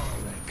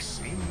 Harlex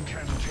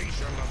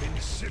incantation of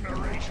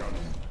incineration.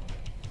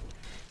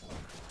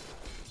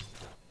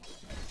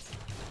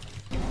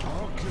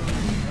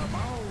 Augury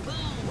abound.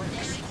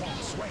 Wex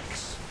quas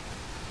wex.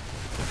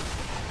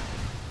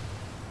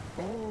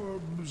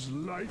 Orbs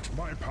light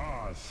my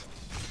path.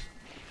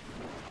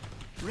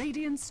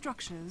 Radiant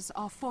structures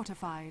are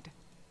fortified.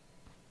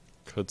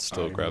 Could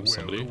still I'm grab well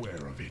somebody. aware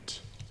of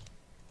it.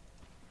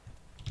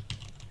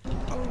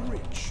 A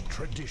rich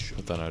tradition.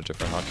 Put that on a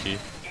different hotkey.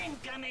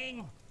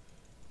 Incoming.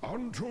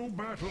 Unto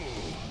battle.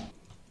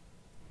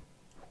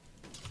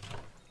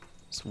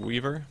 It's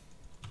Weaver.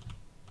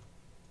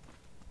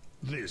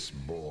 This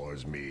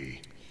bores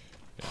me.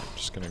 Yeah, I'm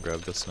just gonna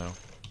grab this now.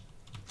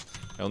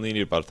 I only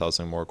need about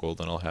 1,000 more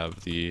gold, and I'll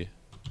have the.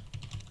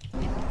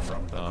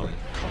 From the great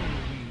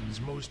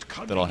Queen's most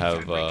Then I'll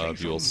have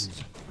fabrications.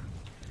 euls.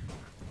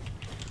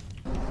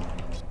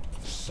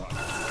 Such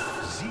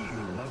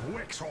zeal of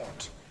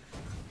Wexort.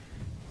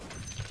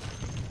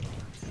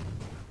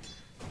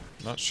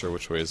 Not sure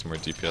which way is more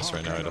DPS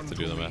right now. I'd have to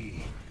do the math.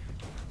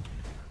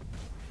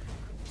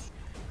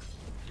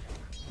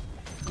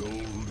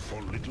 Gold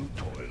for little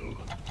toil.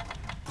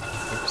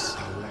 Oops.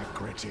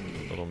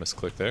 Alacrity. Little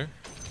misclick there.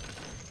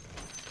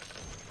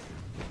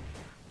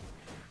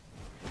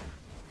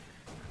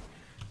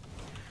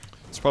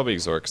 It's probably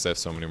exort because I have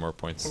so many more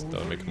points. That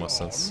would make the most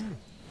sense.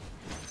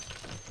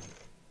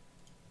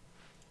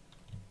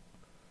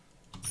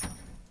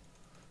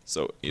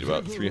 So need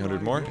about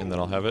 300 more, and then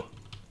I'll have it.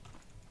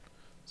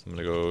 So I'm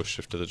gonna go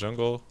shift to the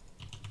jungle.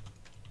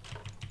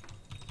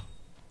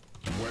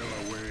 Well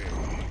away.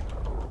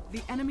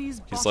 The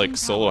enemy's He's bottom like tower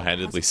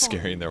single-handedly has fallen.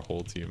 scaring their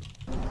whole team.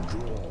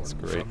 That's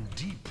great. From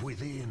deep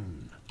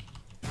within.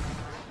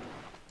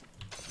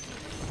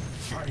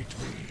 Fight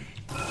me.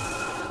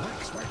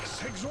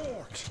 Wax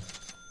exort.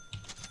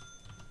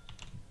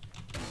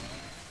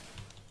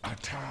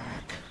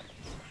 Attack.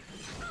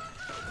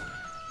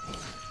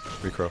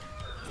 Recrow.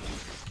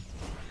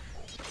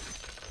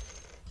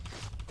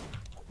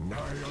 Nigh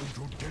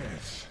unto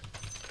death.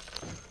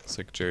 Looks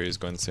like Jerry is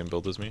going the same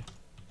build as me.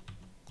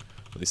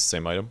 At least the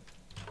same item.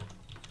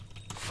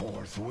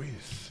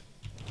 Forthwith.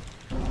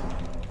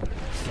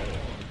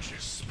 Forge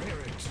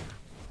spirit.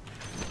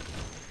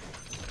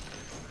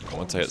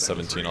 Once I hit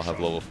 17, I'll have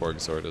level 4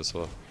 exort as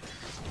well.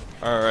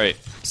 Alright,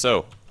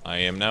 so I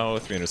am now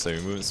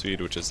 370 movement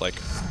speed, which is like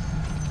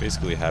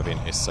basically having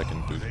a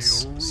second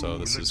boots. So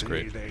this is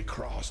great. They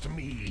crossed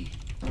me.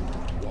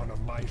 One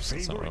of my favorites.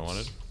 That's not what I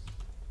wanted.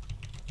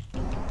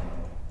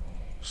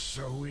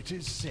 So it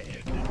is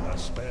said, a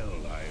spell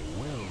I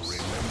will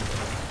remember.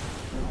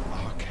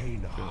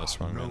 Arcana, that's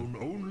wrong, known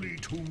only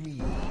to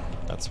me.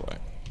 That's why.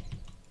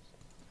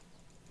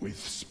 With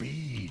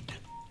speed.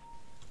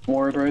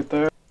 Ward right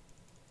there.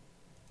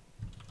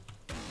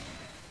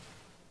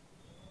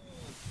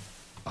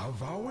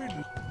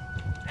 Avowed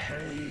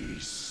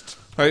haste.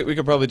 Alright, we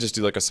could probably just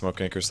do like a smoke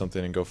gank or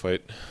something and go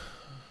fight.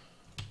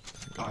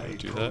 I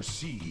Do that.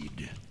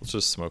 proceed. Let's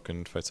just smoke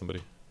and fight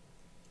somebody.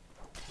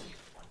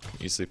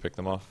 Easily pick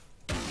them off.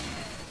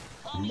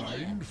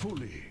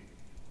 Mindfully.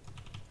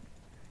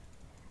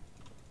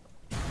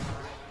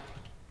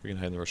 We can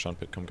hide in the Roshan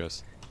pit. Come,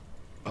 guys.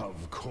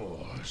 Of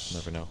course.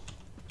 Never know.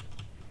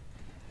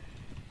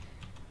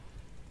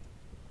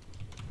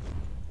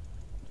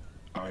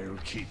 I'll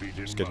keep it in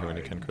Just get here when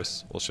you mind. can,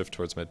 Chris. We'll shift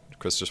towards mid.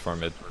 Chris, just farm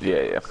mid.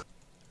 Yeah.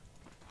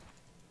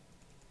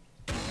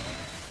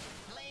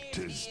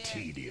 'Tis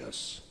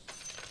tedious.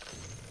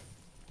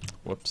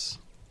 Whoops.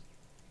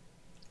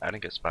 I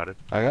didn't get spotted.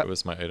 I It got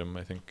was my item,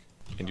 I think.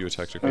 And you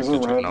attacked your There's quick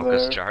a did you? red No,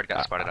 because there. Jard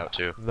got spotted out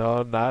too.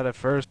 no, not at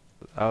first.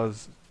 I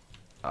was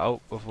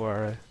out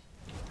before I.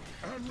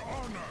 An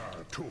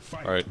honor to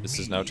fight. Alright, this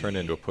is now turned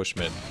into a push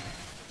mid.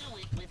 Do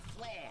it with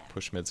flair.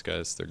 Push mids,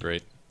 guys. They're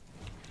great.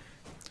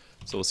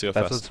 So we'll see how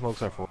That's what fast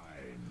smokes are for.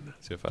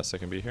 I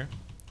can be here.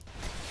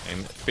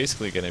 I'm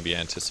basically going to be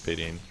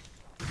anticipating.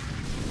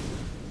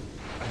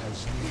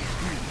 As need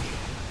be.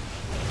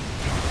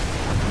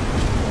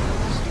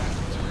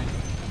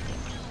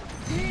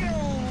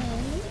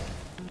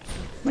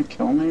 They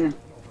kill me. You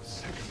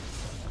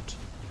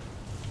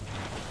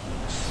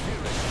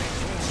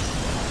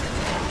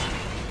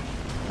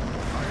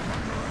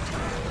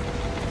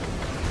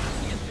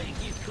think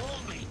you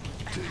caught me?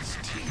 Tis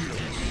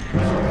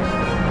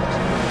tedious.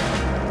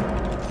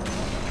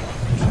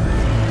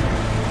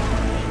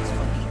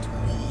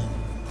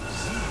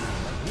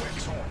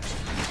 Exort.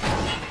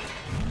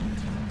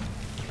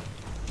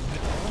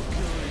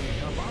 Valkyrie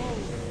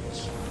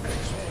abounds.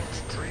 Exort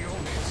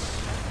Trionis.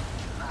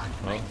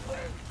 Well,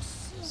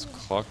 it's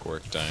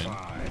clockwork dying.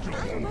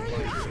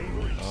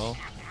 Well,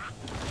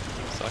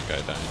 it's that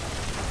guy dying.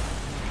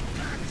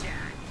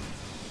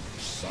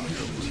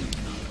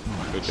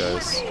 Good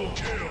guys.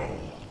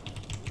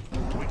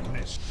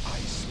 Witness, I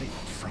slip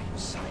from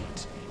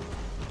sight.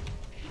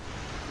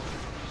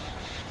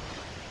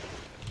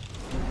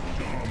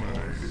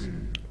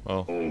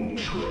 Well, we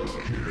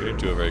didn't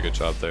do a very good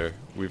job there.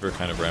 Weaver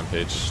kind of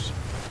rampaged.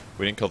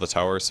 We didn't kill the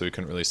tower, so we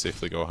couldn't really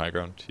safely go high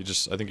ground. I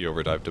think he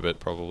overdived a bit,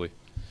 probably.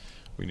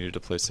 We needed to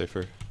play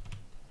safer.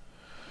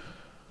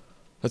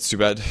 That's too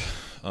bad.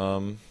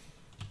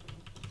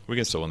 We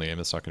can still win the game.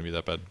 It's not going to be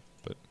that bad.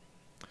 But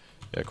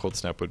yeah, Cold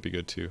Snap would be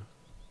good too.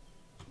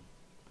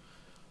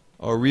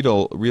 Oh,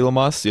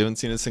 Relamos, you haven't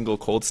seen a single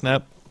Cold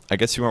Snap? I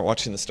guess you weren't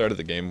watching the start of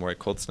the game where I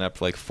Cold Snapped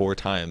like 4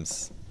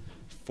 times.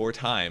 4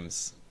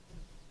 times.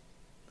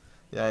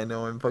 Yeah, I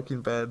know I'm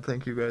fucking bad.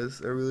 Thank you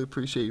guys. I really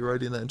appreciate you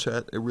writing that in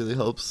chat. It really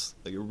helps.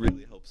 Like, it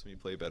really helps me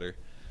play better.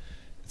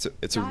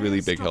 It's a really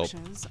big help.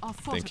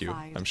 Thank you.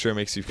 I'm sure it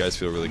makes you guys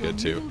feel really good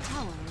too.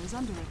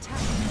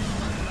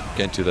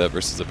 Can't do that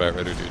versus a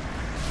batrider, dude.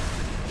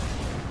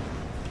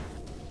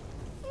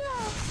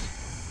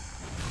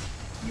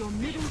 Your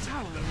middle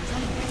tower is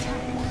under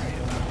attack.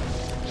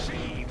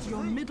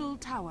 Your middle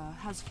tower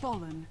has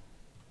fallen.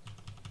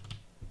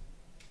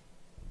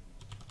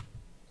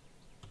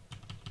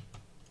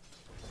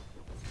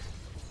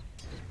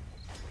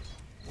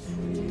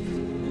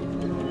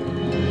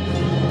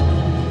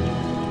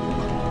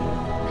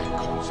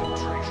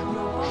 Concentration.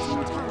 Your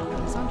bottom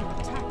tower is under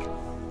attack.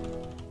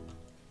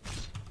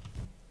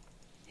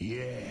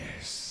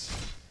 Yes.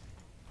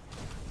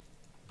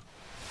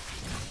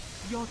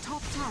 Your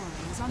top tower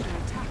is under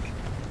attack.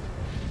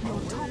 Your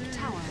top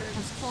tower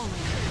has fallen.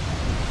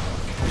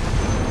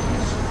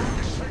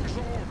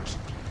 Exort.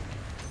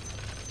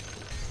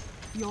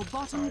 Your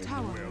bottom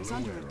tower is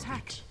under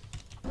attack.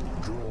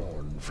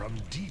 Drawn from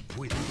deep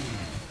within.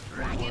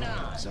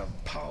 Words of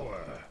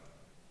power.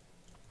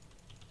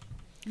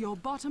 Your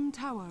bottom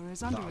tower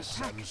is under Thus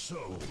attack. and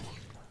so.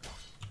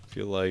 I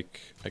feel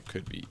like I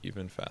could be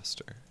even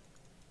faster.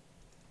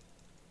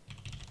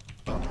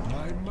 Up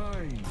my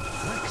mind.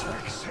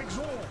 Vex,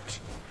 exort.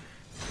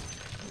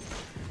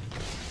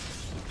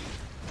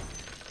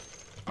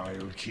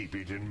 I'll keep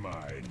it in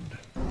mind.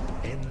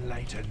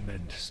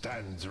 Enlightenment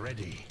stands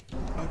ready.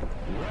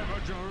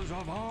 Ravagers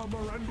of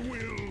armor and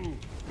will.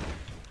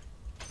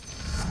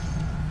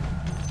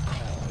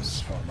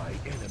 Cause for my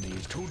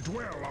enemies to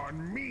dwell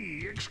on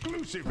me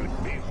exclusively.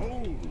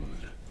 Behold.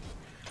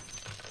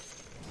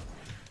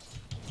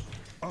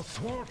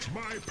 Athwart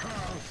my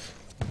path.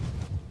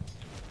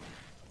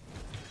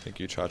 Thank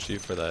you, Chachi,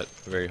 for that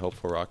very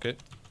helpful rocket.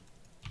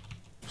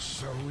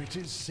 So it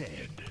is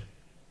said.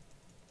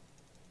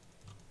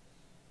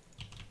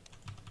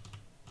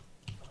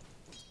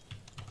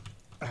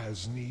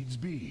 As needs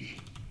be.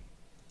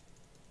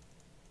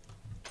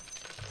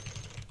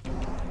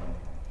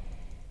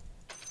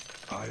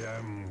 I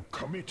am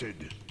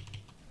committed.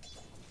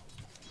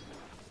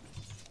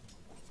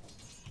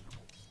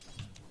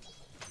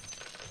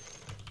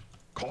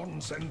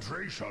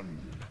 Concentration.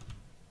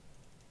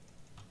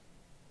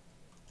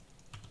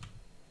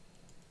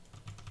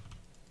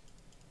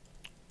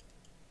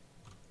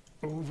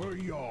 Over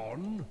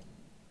yon.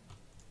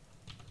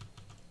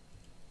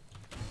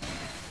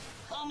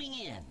 Homing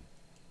in.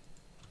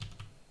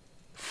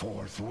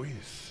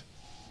 Forthwith.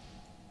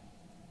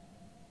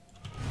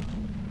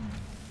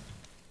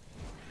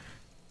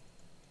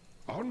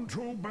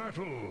 Unto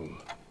battle.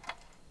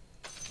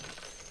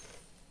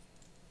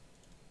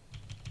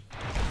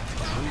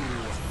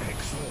 True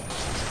exort.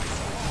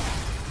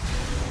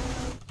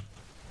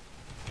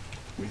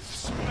 With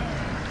speed.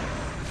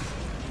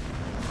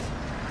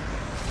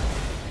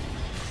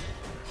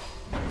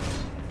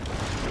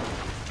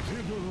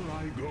 Thither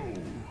I go.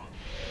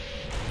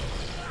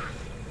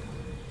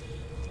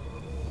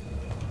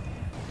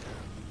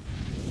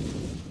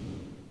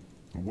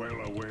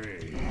 Well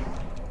away.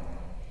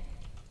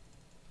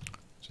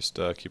 Just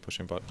keep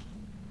pushing bot.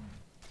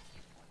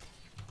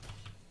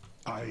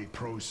 I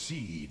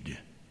proceed.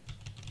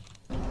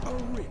 A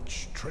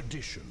rich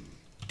tradition.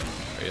 Oh,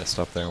 yeah,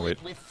 stop there and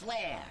wait. With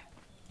flair.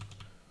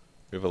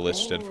 We have a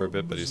Lich dead for a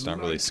bit, but he's not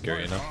really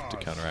scary enough to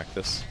counteract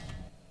this.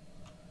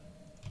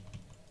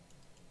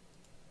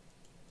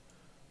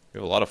 We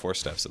have a lot of force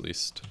staffs at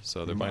least,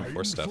 so they're buying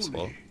force staffs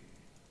well.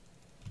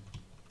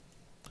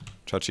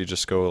 Chachi,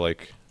 just go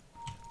like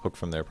hook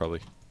from there probably.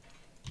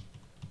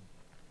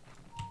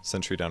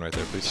 Sentry down right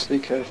there, please. Be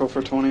careful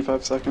for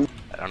 25 seconds.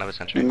 I don't have a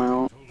sentry. Need my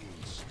ult.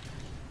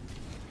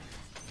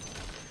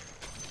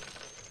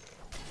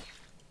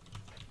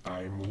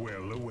 I'm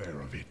well aware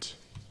of it.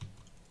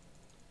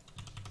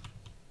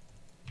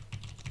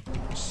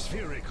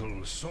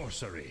 Spherical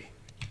sorcery.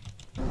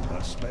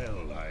 A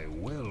spell I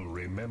well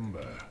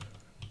remember.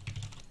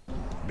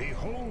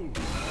 Behold,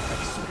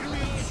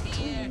 experience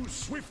true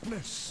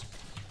swiftness.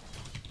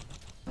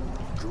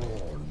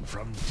 Drawn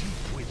from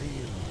deep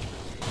within.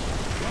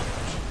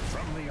 Plucked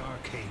from the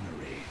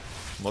arcanery.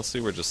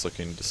 Mostly we're just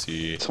looking to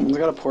see... Someone's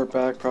got to port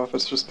back.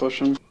 Prophet's just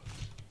pushing.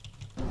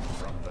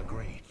 From the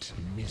great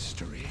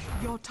mystery.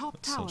 Your top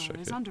That sounds tower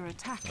like is it. under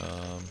attack.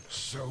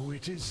 So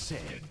it is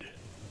said.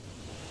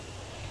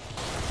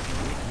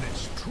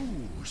 Witness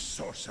true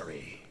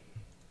sorcery.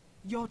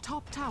 Your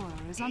top tower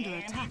is under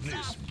attack. This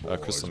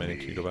Crystal bores Mania,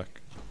 can you go me.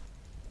 back?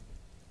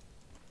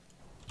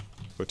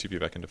 Go TP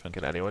back and defend.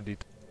 Can anyone do?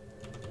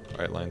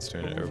 Alright, Lion's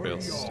doing it, everybody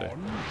else stay. Over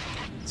yon.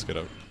 Let's get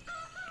out.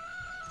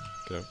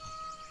 Get out.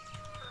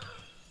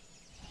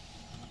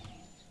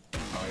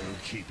 I'll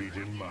keep it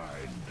in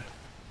mind.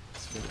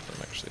 Let's see what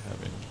I'm actually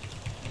having.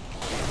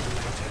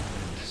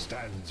 Enlightenment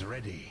stands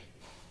ready.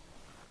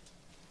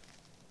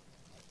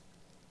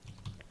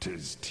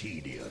 'Tis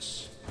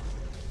tedious.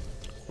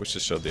 Which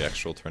just showed the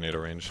actual tornado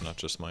range, not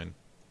just mine.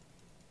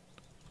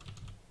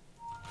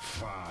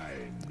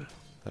 Fine.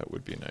 That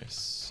would be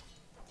nice.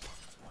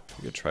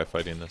 We could try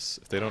fighting this.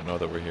 If they don't know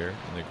that we're here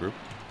and they group,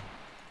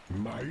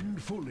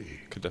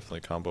 Mindfully. could definitely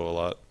combo a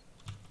lot.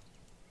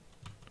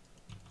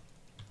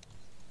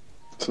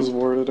 This is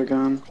warded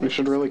again. We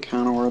should really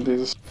counter ward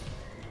these.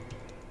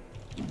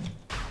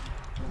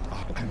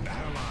 An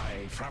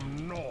ally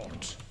from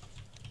naught.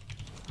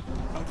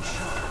 A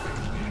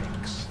charming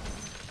hex.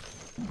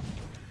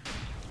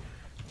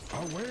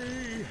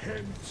 Away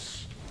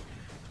hence.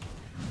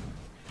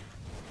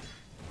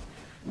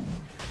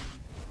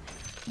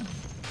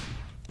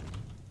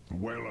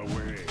 Well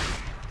away.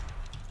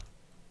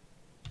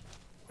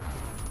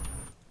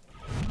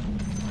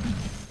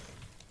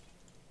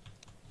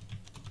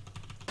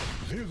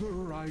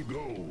 Thither I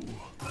go.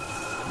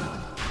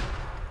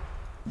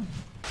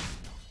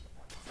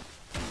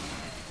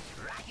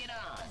 Rock it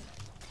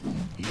on.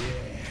 Yeah.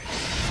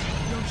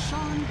 Your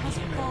Shan has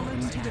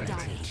fallen to the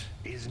die.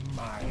 Is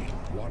mine.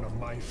 One of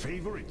my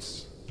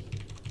favorites.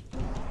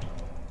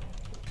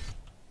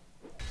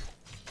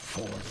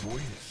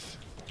 Forthwith.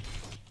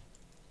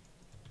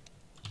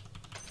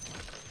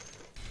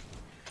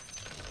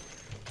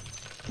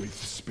 With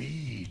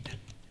speed.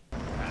 I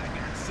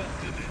got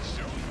something to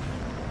show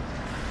you.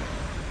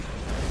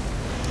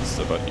 It's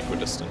about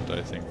equidistant,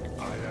 I think.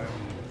 I am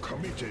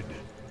committed.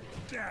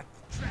 Death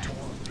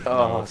to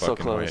Oh, No so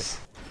fucking way. close.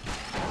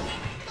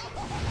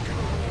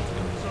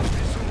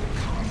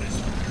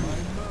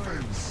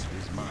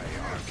 is my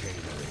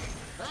arcanery.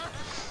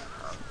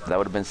 That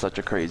would have been such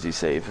a crazy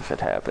save if it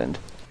happened.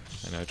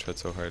 I know, I tried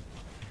so hard.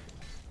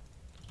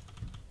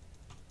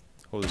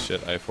 Holy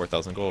shit, I have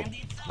 4,000 gold.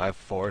 My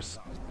force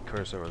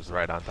cursor was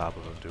right on top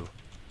of him too.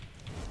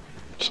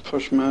 Just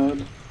push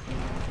mid.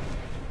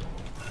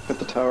 Hit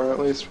the tower at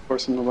least,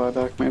 force him to buy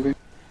back maybe.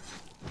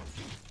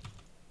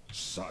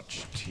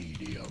 Such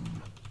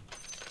tedium.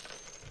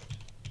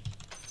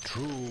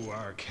 True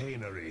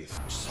arcanery.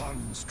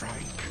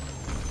 Sunstrike.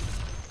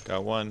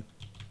 Got one.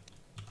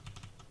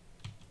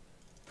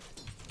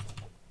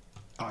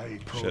 I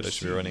Shit, I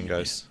should be running,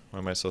 guys. Why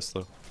am I so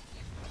slow?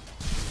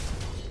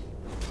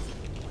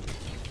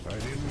 An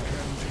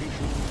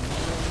incantation.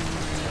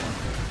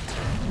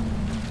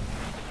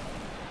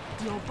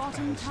 Your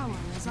bottom tower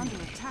is under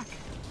attack.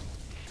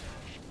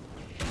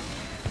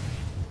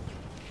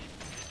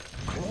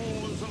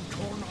 Claws of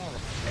Tornar.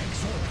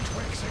 Exort,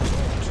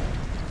 exort.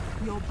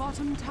 Your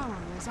bottom tower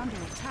is under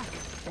attack.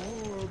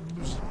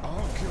 Orbs,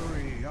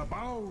 archery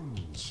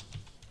abounds.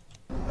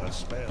 A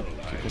spell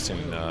I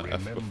Pressing will F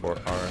remember. before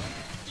R.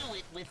 Do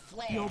it with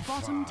flair. Your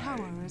bottom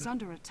tower is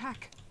under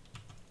attack.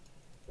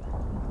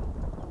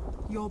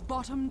 Your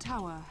bottom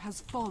tower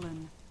has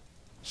fallen.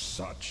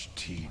 Such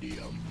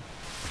tedium.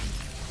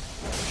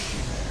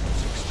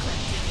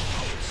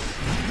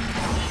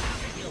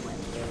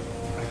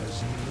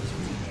 As needs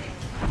be.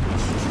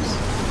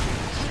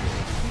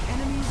 The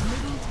enemy's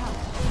middle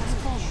tower has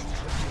fallen.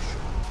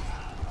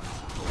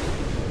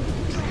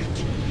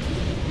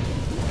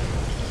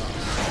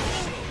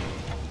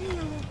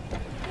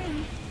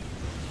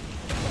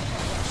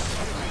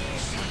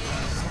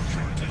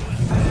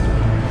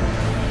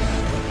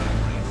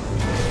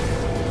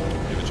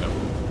 Give a jump.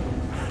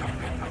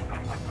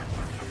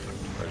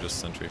 Or just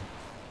sentry.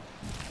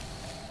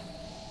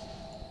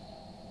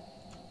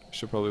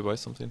 Should probably buy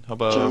something. How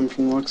about Gem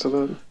from the looks of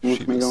it.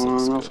 With me Sheetus going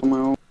looks on off good. of my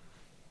ult.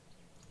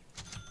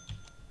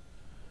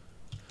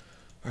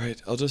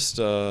 Alright, I'll just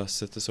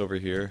sit this over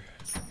here.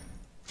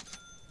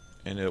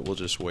 And it will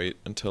just wait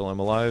until I'm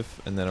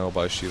alive, and then I'll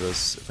buy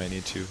Shivas if I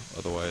need to.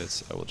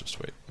 Otherwise, I will just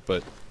wait.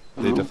 But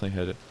they definitely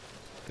had it.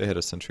 They had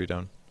a sentry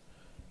down.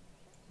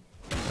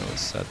 I was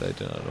sad that I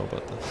did not know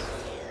about this.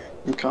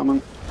 I'm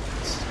coming.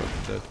 It's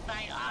fucking dead.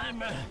 My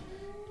armor.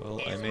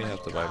 Well, I may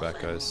have to buy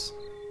back, guys.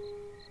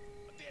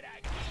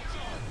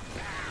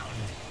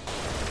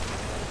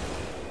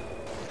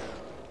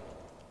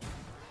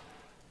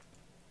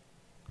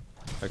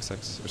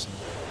 XX or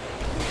something.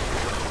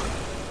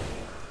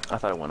 I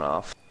thought it went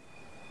off.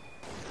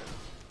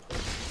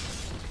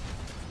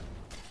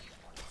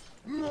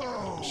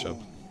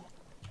 Shove.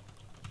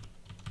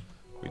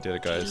 We did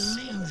it, guys.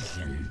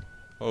 Illusion.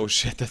 Oh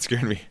shit, that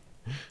scared me.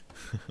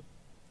 I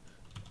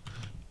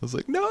was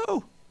like,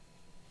 no!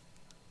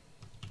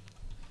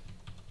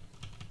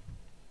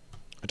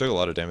 I took a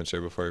lot of damage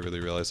there before I really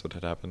realized what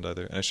had happened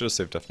either. And I should have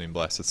saved Deafening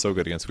Blast. It's so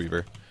good against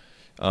Weaver.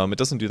 It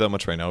doesn't do that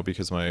much right now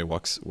because my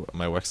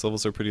Wex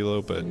levels are pretty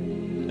low, but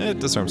it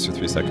disarms for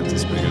 3 seconds.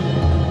 It's pretty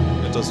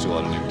good. It does do a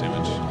lot of nuke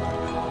damage.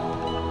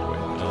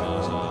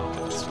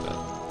 Wait, let's do that.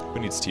 Who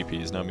needs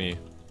TPs? Not me.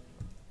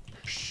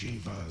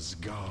 Shiva's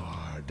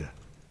guard.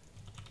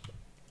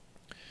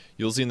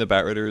 Yulzi and the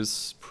Batrider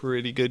is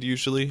pretty good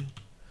usually.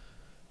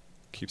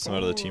 Keeps him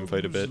out of the team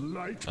fight a bit.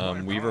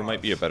 Weaver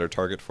might be a better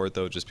target for it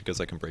though, just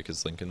because I can break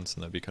his Lincolns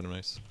and that'd be kind of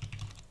nice.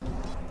 A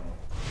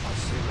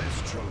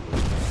celestial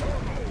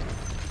inferno.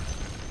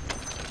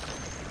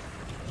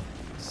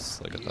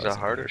 It's like Is 1,000. that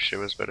hard or shit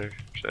was better?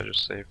 Should I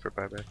just save for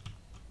buyback?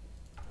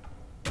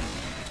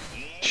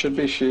 Should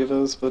be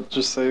Shiva's, but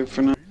just save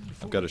for now.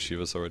 I've got a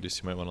Shivas already,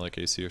 so you might want to like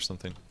AC or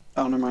something.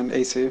 Oh, never mind.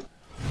 AC.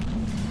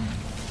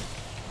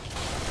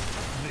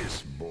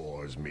 This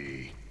bores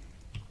me.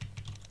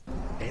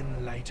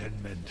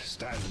 Enlightenment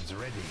stands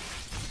ready.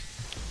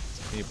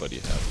 Does anybody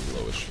have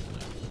lowish?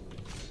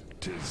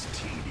 'Tis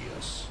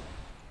tedious.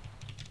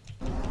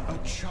 A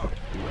chop.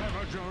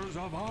 Ravagers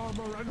of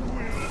armor and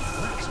will.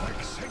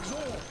 Wex,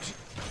 exort.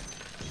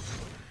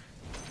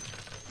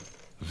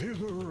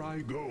 Thither I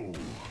go.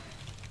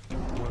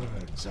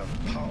 Words of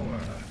power.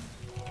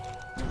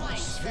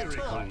 Twice the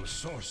Spherical torch.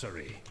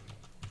 sorcery.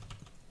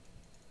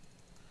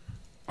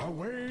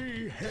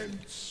 Away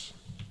hence.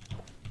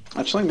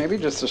 Actually, maybe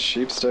just a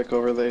sheep stick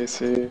over the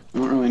AC. I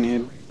don't really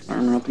need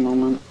armor at the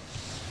moment.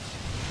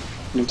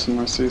 Need some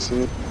more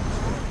CC.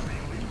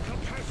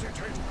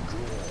 Incapacitate.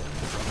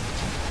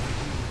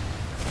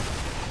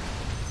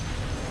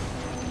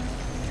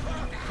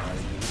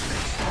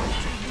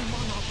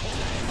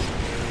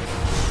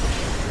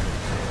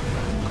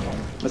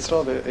 I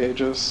still have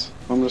Aegis.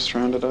 I'm just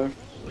trying to die.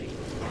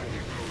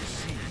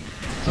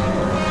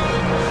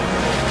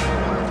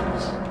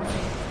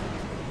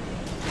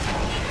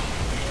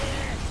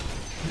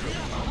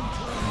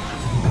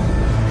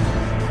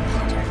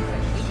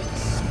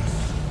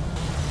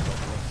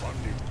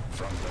 Funding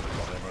from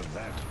whatever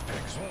that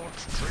exort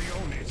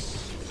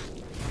Trionis.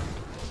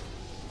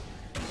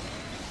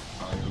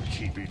 I'll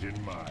keep it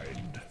in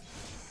mind.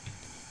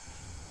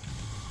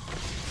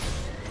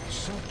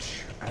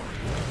 Such an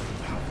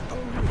world have a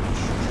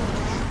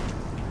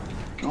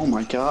Oh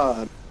my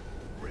god.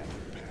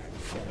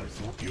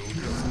 forth you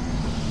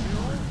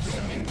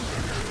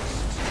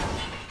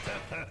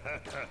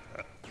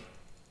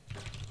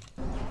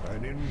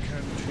An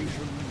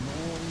incantation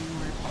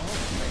more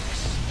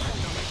complex.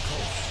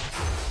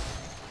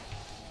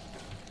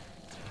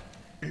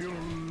 Ill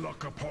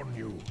luck upon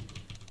you.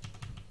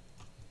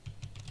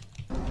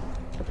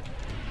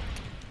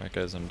 Alright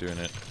guys, I'm doing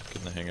it.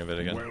 Getting the hang of it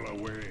again. Well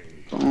away.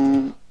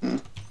 Don't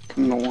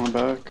want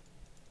back.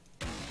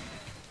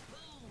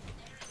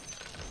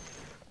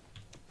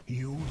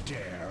 You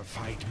dare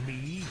fight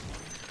me?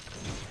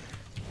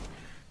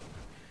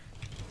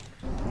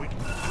 With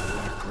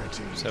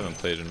alacrity. Just haven't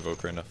played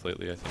Invoker enough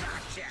lately, I think.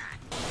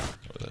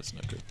 Oh, that's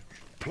not good.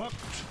 Plucked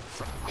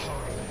from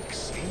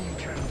Harlech's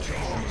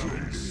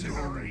incantation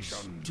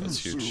incineration. That's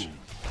huge.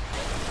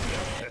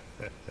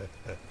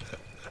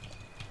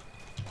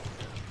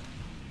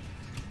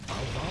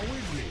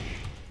 Avowedly.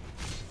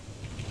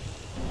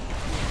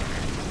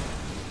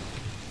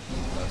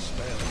 A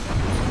spell.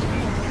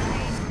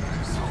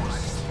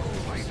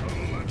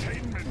 Vital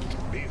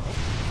attainment. Behold.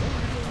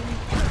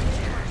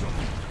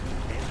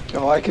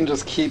 Oh, I can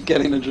just keep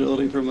getting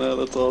agility from that.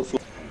 That's awesome.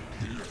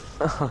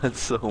 Oh, that's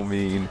so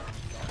mean.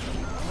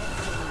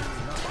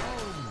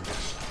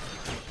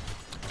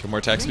 Get more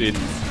attack speed.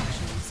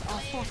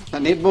 I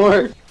need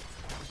more.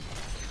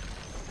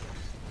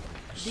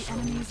 The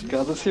enemy's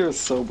God, this here is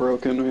so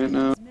broken right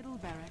now. middle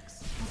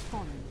barracks has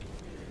fallen.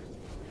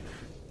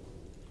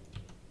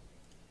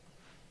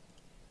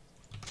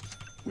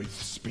 With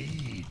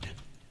speed.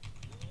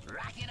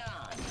 Rock it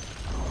on.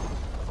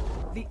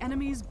 The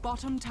enemy's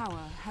bottom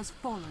tower has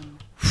fallen.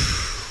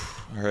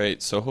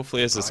 Alright, so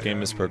hopefully as this game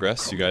has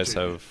progressed, you guys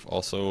have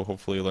also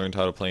hopefully learned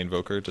how to play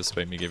Invoker,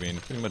 despite me giving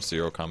pretty much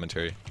zero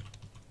commentary.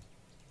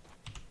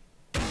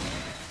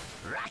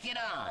 Rock it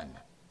on.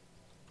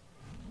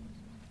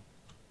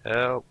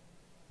 Help.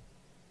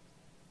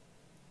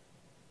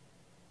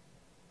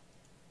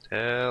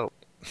 Help.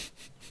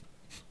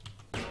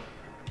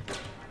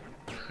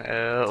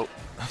 Help.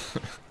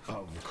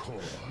 Of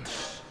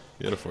course.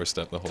 He had a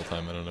 4-step the whole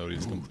time, I don't know what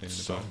he's complaining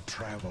Roots about. of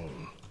travel.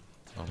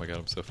 Oh my god,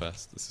 I'm so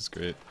fast. This is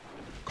great.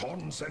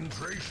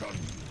 Concentration.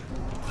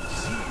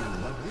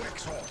 Seal of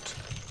exort.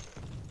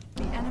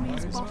 The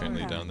enemy's He's bottom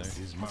apparently down barracks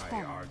Is has my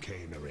fallen.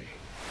 arcanery.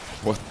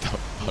 What the The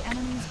fuck?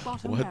 enemy's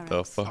bottom What the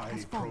barracks fuck? I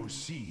has fallen.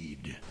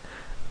 proceed.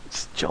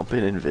 Just jump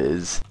in and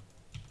viz.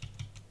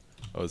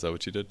 Oh, is that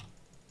what you did?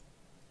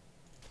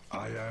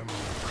 I am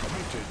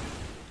committed.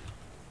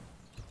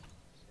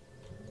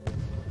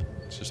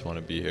 Just want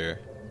to be here.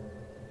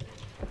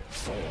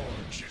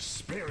 Forge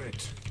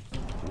spirit.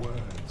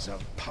 Words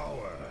of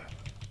power.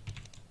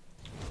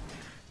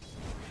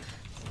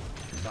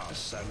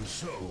 Thus and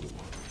so.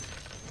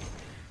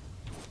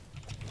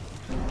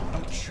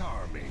 A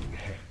charming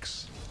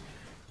hex.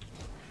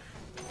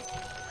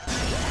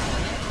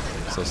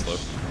 So slow.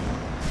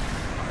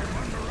 I'm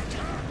under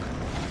attack.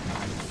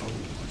 My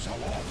foes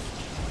aloft.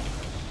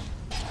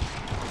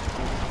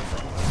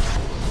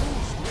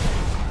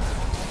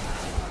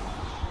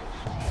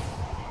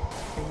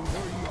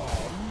 Over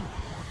yon.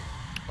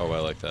 Oh, I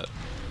like that.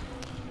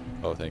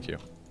 Oh, thank you.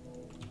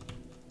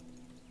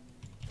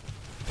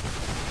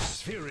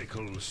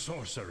 Spherical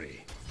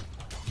sorcery.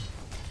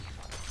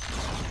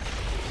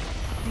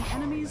 The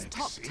enemy's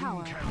top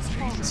tower has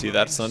fallen. See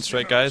that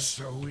Sunstrike, guys?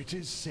 So it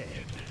is said.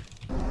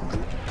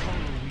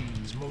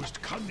 Halloween's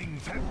most cunning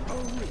a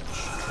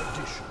rich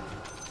tradition.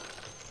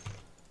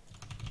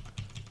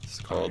 It's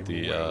called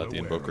the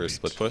Invoker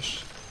split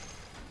push.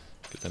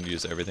 Get them to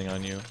use everything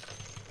on you,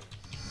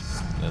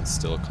 and then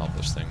still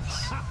accomplish things.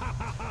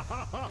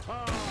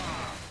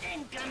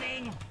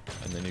 Incoming.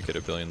 And then you get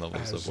a billion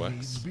levels of Wex.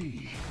 needs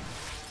be.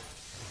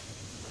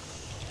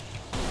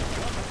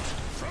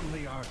 From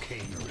the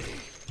arcanery.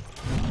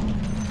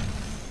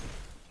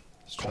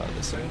 Let's try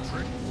this out.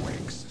 Concentric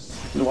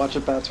Wex. And watch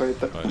it, bats right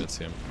there. Oh, I didn't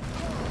see him.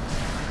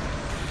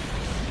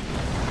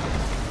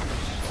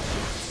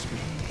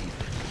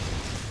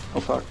 Oh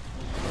fuck.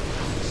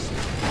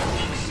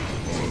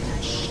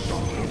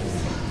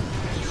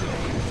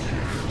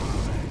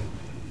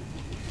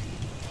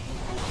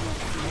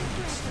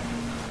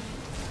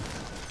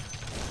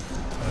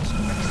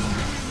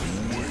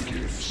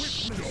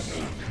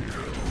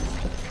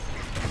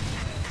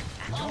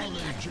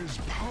 Knowledge is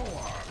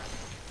power.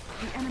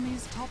 The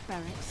enemy's top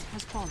barracks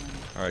has fallen.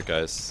 Alright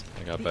guys,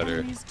 I got The better.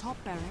 enemy's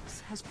top barracks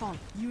has fallen.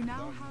 You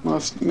now have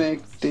Must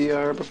make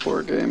DR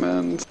before game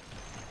ends.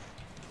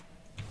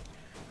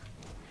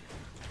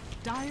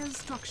 Dire's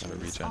structures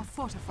regen. are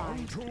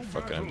fortified.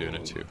 Fuck it, I'm doing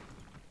it too.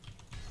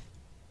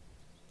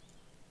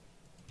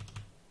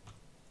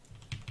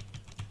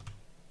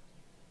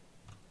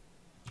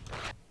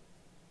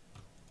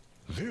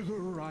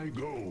 Thither I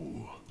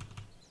go.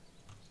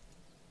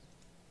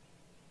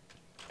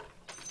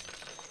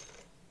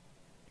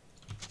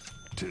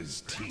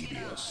 'Tis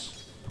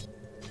tedious.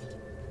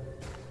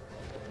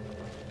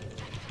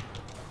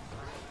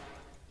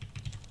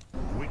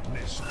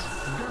 Witness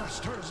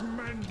Gaster's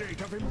mandate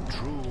of him.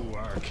 True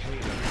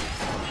arcane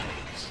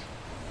eyes.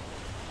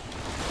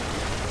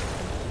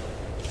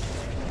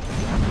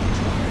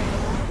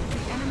 The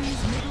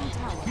enemy's middle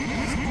tower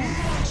has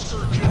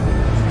fallen.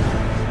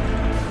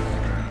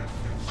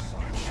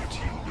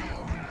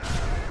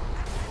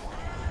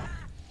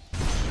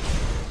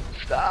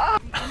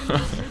 Stop! The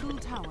enemy's middle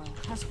tower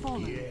has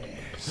fallen.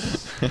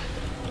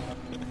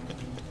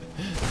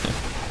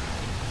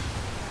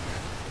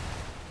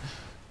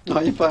 Oh,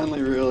 you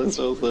finally realized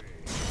I was there.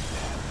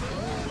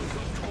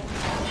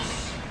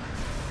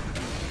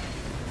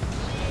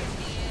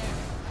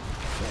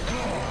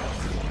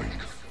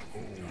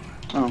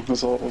 Oh,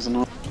 his ult wasn't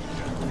on.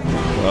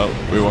 Well,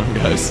 we won,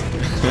 guys.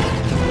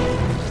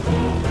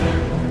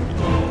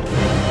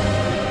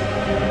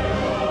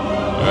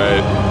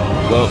 Alright.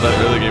 Well,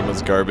 that early game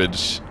was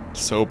garbage.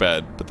 So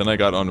bad. But then I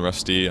got on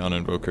Rusty, on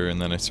Invoker, and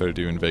then I started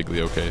doing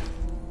vaguely okay.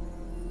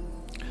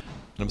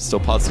 And I'm still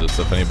positive,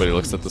 so if anybody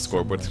looks at the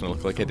scoreboard, it's gonna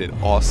look like I did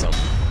awesome.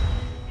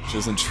 Which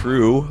isn't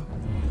true.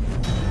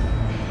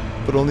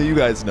 But only you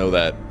guys know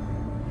that.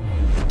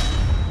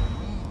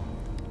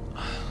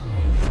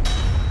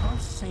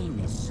 I've seen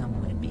this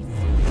somewhere before.